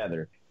 wins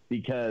together.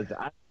 Because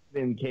I'm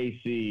in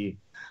KC,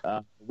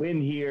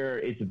 win here.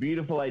 It's a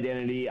beautiful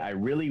identity. I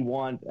actually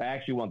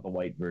want the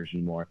white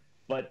version more,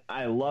 but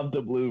I love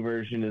the blue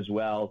version as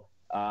well.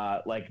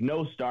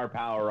 No star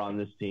power on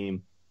this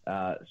team.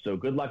 So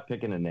good luck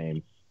picking a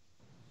name.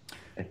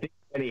 I think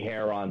Kenny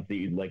Heron's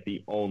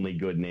the only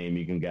good name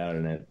you can get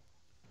in it.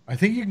 I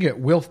think you can get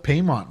Wilf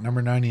Paymont,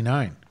 number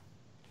 99.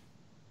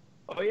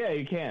 Oh, yeah,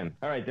 you can.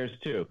 All right, there's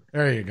 2.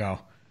 There you go.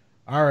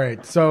 All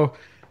right, so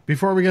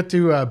before we get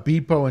to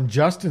Beepo and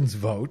Justin's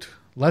vote,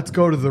 let's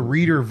go to the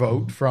reader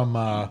vote from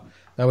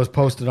that was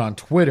posted on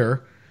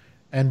Twitter.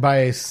 And by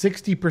a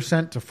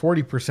 60% to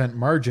 40%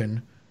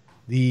 margin,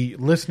 the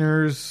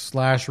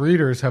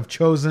listeners/readers have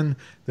chosen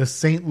the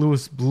St.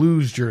 Louis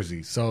Blues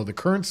jersey. So the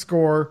current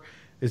score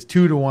is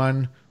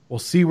 2-1. We'll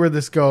see where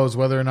this goes,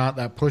 whether or not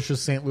that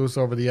pushes St. Louis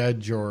over the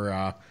edge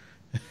or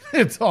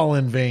it's all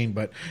in vain.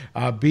 But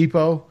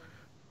Beepo,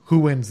 who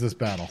wins this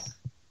battle?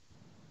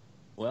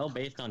 Well,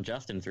 based on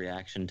Justin's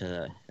reaction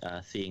to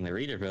seeing the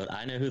reader vote,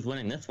 I know who's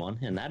winning this one,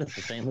 and that is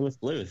the St. Louis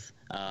Blues.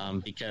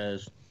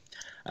 Because,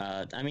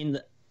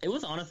 it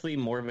was honestly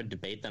more of a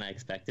debate than I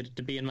expected it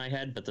to be in my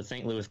head, but the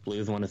St. Louis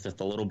Blues one is just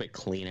a little bit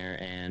cleaner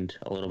and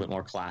a little bit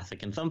more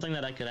classic, and something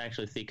that I could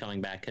actually see coming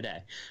back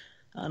today.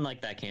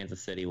 Unlike that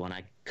Kansas City one,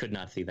 I could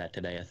not see that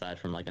today, aside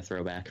from a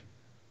throwback.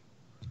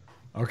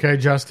 Okay,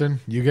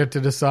 Justin, you get to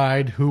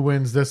decide who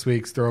wins this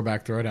week's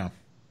Throwback Throwdown.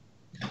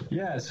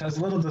 Yeah, so I was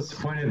a little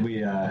disappointed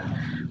we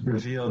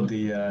revealed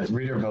the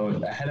reader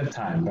vote ahead of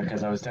time,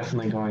 because I was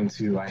definitely going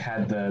to, I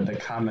had the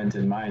comment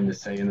in mind to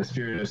say, in the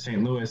spirit of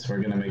St. Louis, we're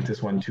going to make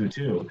this one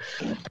 2-2.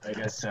 I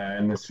guess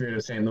in the spirit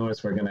of St.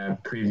 Louis, we're going to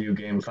preview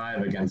Game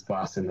 5 against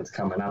Boston that's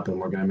coming up, and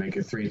we're going to make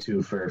it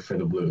 3-2 for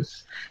the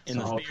Blues. In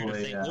the spirit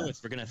of St. Louis,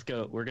 we're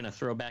going to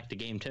throw back to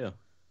Game 2.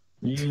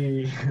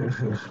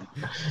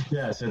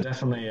 Yeah, so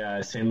definitely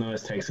St.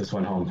 Louis takes this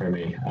one home for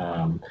me.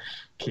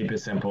 Keep it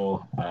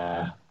simple.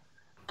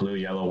 Blue,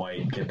 yellow,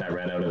 white, get that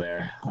red out of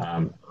there.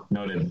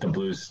 Noted the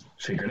Blues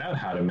figured out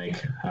how to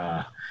make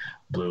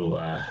blue,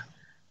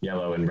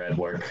 yellow, and red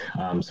work.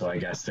 So I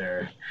guess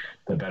they're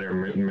the better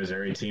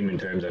Missouri team in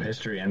terms of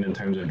history and in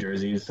terms of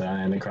jerseys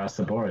and across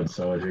the board.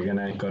 So if you're going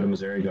to go to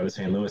Missouri, go to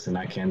St. Louis and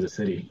not Kansas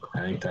City. I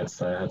think that's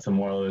the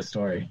moral of the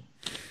story.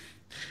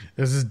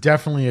 This is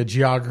definitely a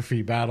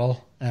geography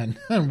battle, and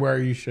where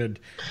you should.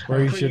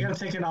 You got to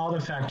take in all the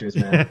factors,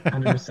 man.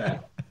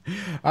 100%.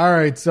 All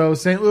right, so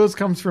St. Louis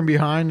comes from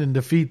behind and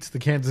defeats the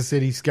Kansas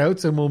City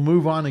Scouts, and we'll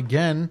move on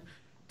again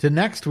to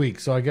next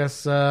week. So I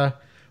guess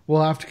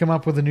we'll have to come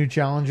up with a new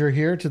challenger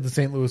here to the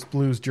St. Louis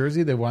Blues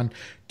jersey. They won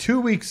 2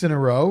 weeks in a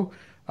row.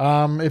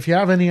 If you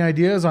have any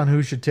ideas on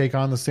who should take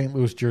on the St.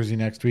 Louis jersey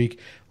next week,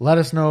 let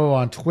us know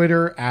on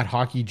Twitter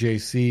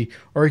 @HockeyJC,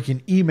 or you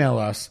can email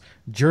us,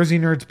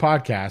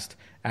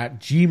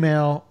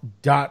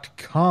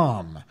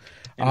 jerseynerdspodcast@gmail.com.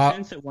 And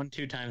since it won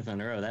 2 times in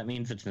a row, that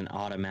means it's an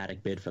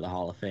automatic bid for the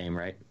Hall of Fame,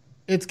 right?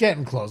 It's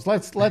getting close.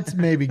 Let's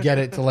maybe get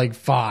it to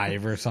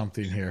 5 or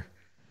something here.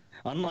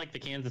 Unlike the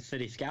Kansas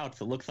City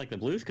Scouts, it looks like the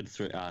Blues could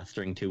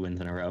string 2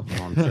 wins in a row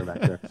on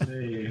Throwback.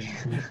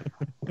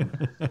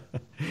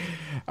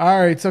 All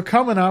right, so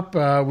coming up,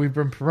 we've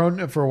been promoting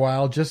it for a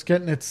while, just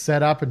getting it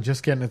set up and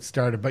just getting it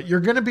started. But we're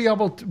going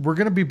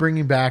to be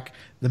bringing back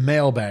the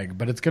mailbag,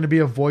 but it's going to be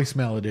a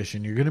voicemail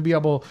edition. You're going to be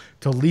able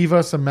to leave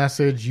us a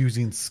message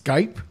using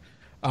Skype,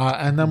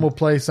 and then we'll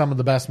play some of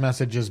the best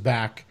messages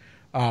back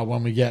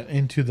when we get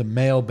into the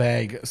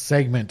mailbag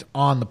segment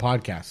on the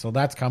podcast. So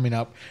that's coming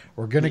up.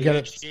 We're going to get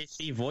it.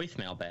 HJC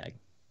voicemail bag.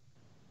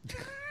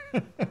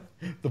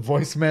 The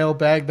voicemail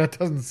bag? That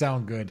doesn't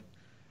sound good.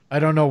 I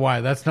don't know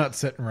why. That's not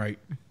sitting right.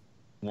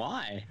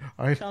 Why?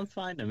 It sounds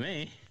fine to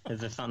me. Is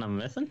there something I'm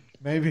missing?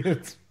 Maybe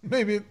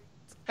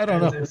I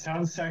don't know. It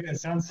sounds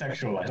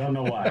sexual. I don't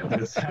know why,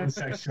 but it sounds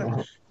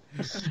sexual.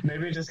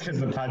 Maybe just because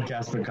the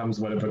podcast becomes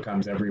what it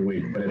becomes every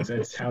week, but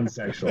it sounds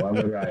sexual. I'm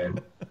with Ryan.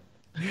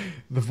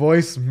 The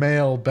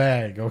voicemail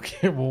bag.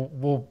 Okay,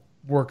 we'll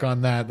work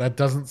on that. That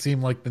doesn't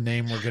seem like the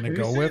name we're going to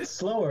go with. It's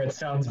slower, it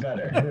sounds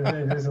better.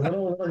 There's a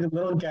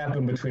little gap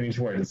in between each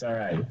word. It's all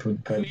right,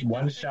 but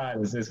one shot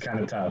is kind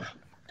of tough.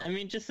 I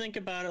mean, just think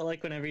about it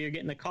like whenever you're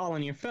getting a call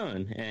on your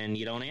phone and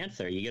you don't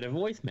answer, you get a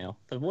voicemail.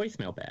 The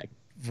voicemail bag.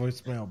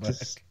 Voicemail bag.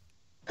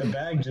 The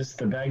bag just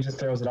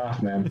throws it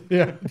off, man.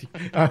 Yeah,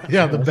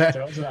 the bag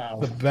throws it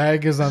off. The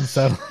bag is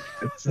unsettling.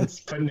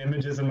 It's putting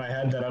images in my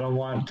head that I don't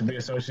want to be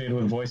associated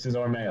with voices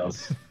or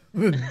mails.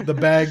 The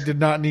bag did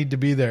not need to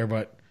be there,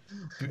 but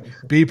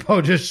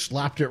Beepo just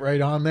slapped it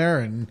right on there,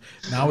 and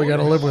now we got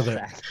to live with it.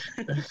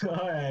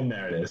 And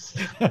there it is.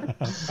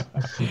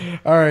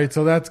 All right,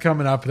 so that's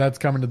coming up. That's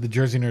coming to the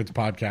Jersey Nerds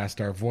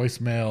podcast, our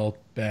voicemail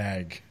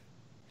bag.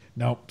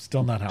 Nope,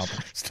 still not helping.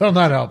 Still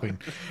not helping.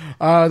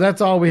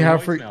 That's all we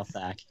have for you.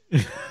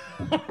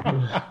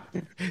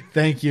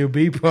 Thank you,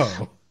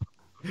 Beepo.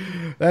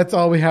 That's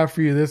all we have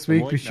for you this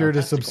week. Be sure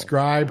to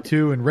subscribe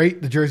to and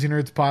rate the Jersey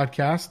Nerds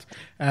podcast.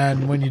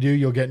 And when you do,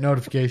 you'll get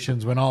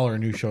notifications when all our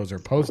new shows are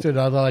posted.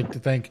 I'd like to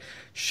thank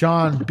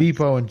Shawn,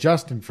 Beepo, and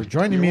Justin for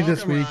joining me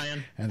this week.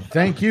 Ryan. And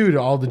thank you to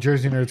all the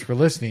Jersey Nerds for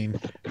listening.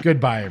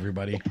 Goodbye,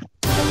 everybody.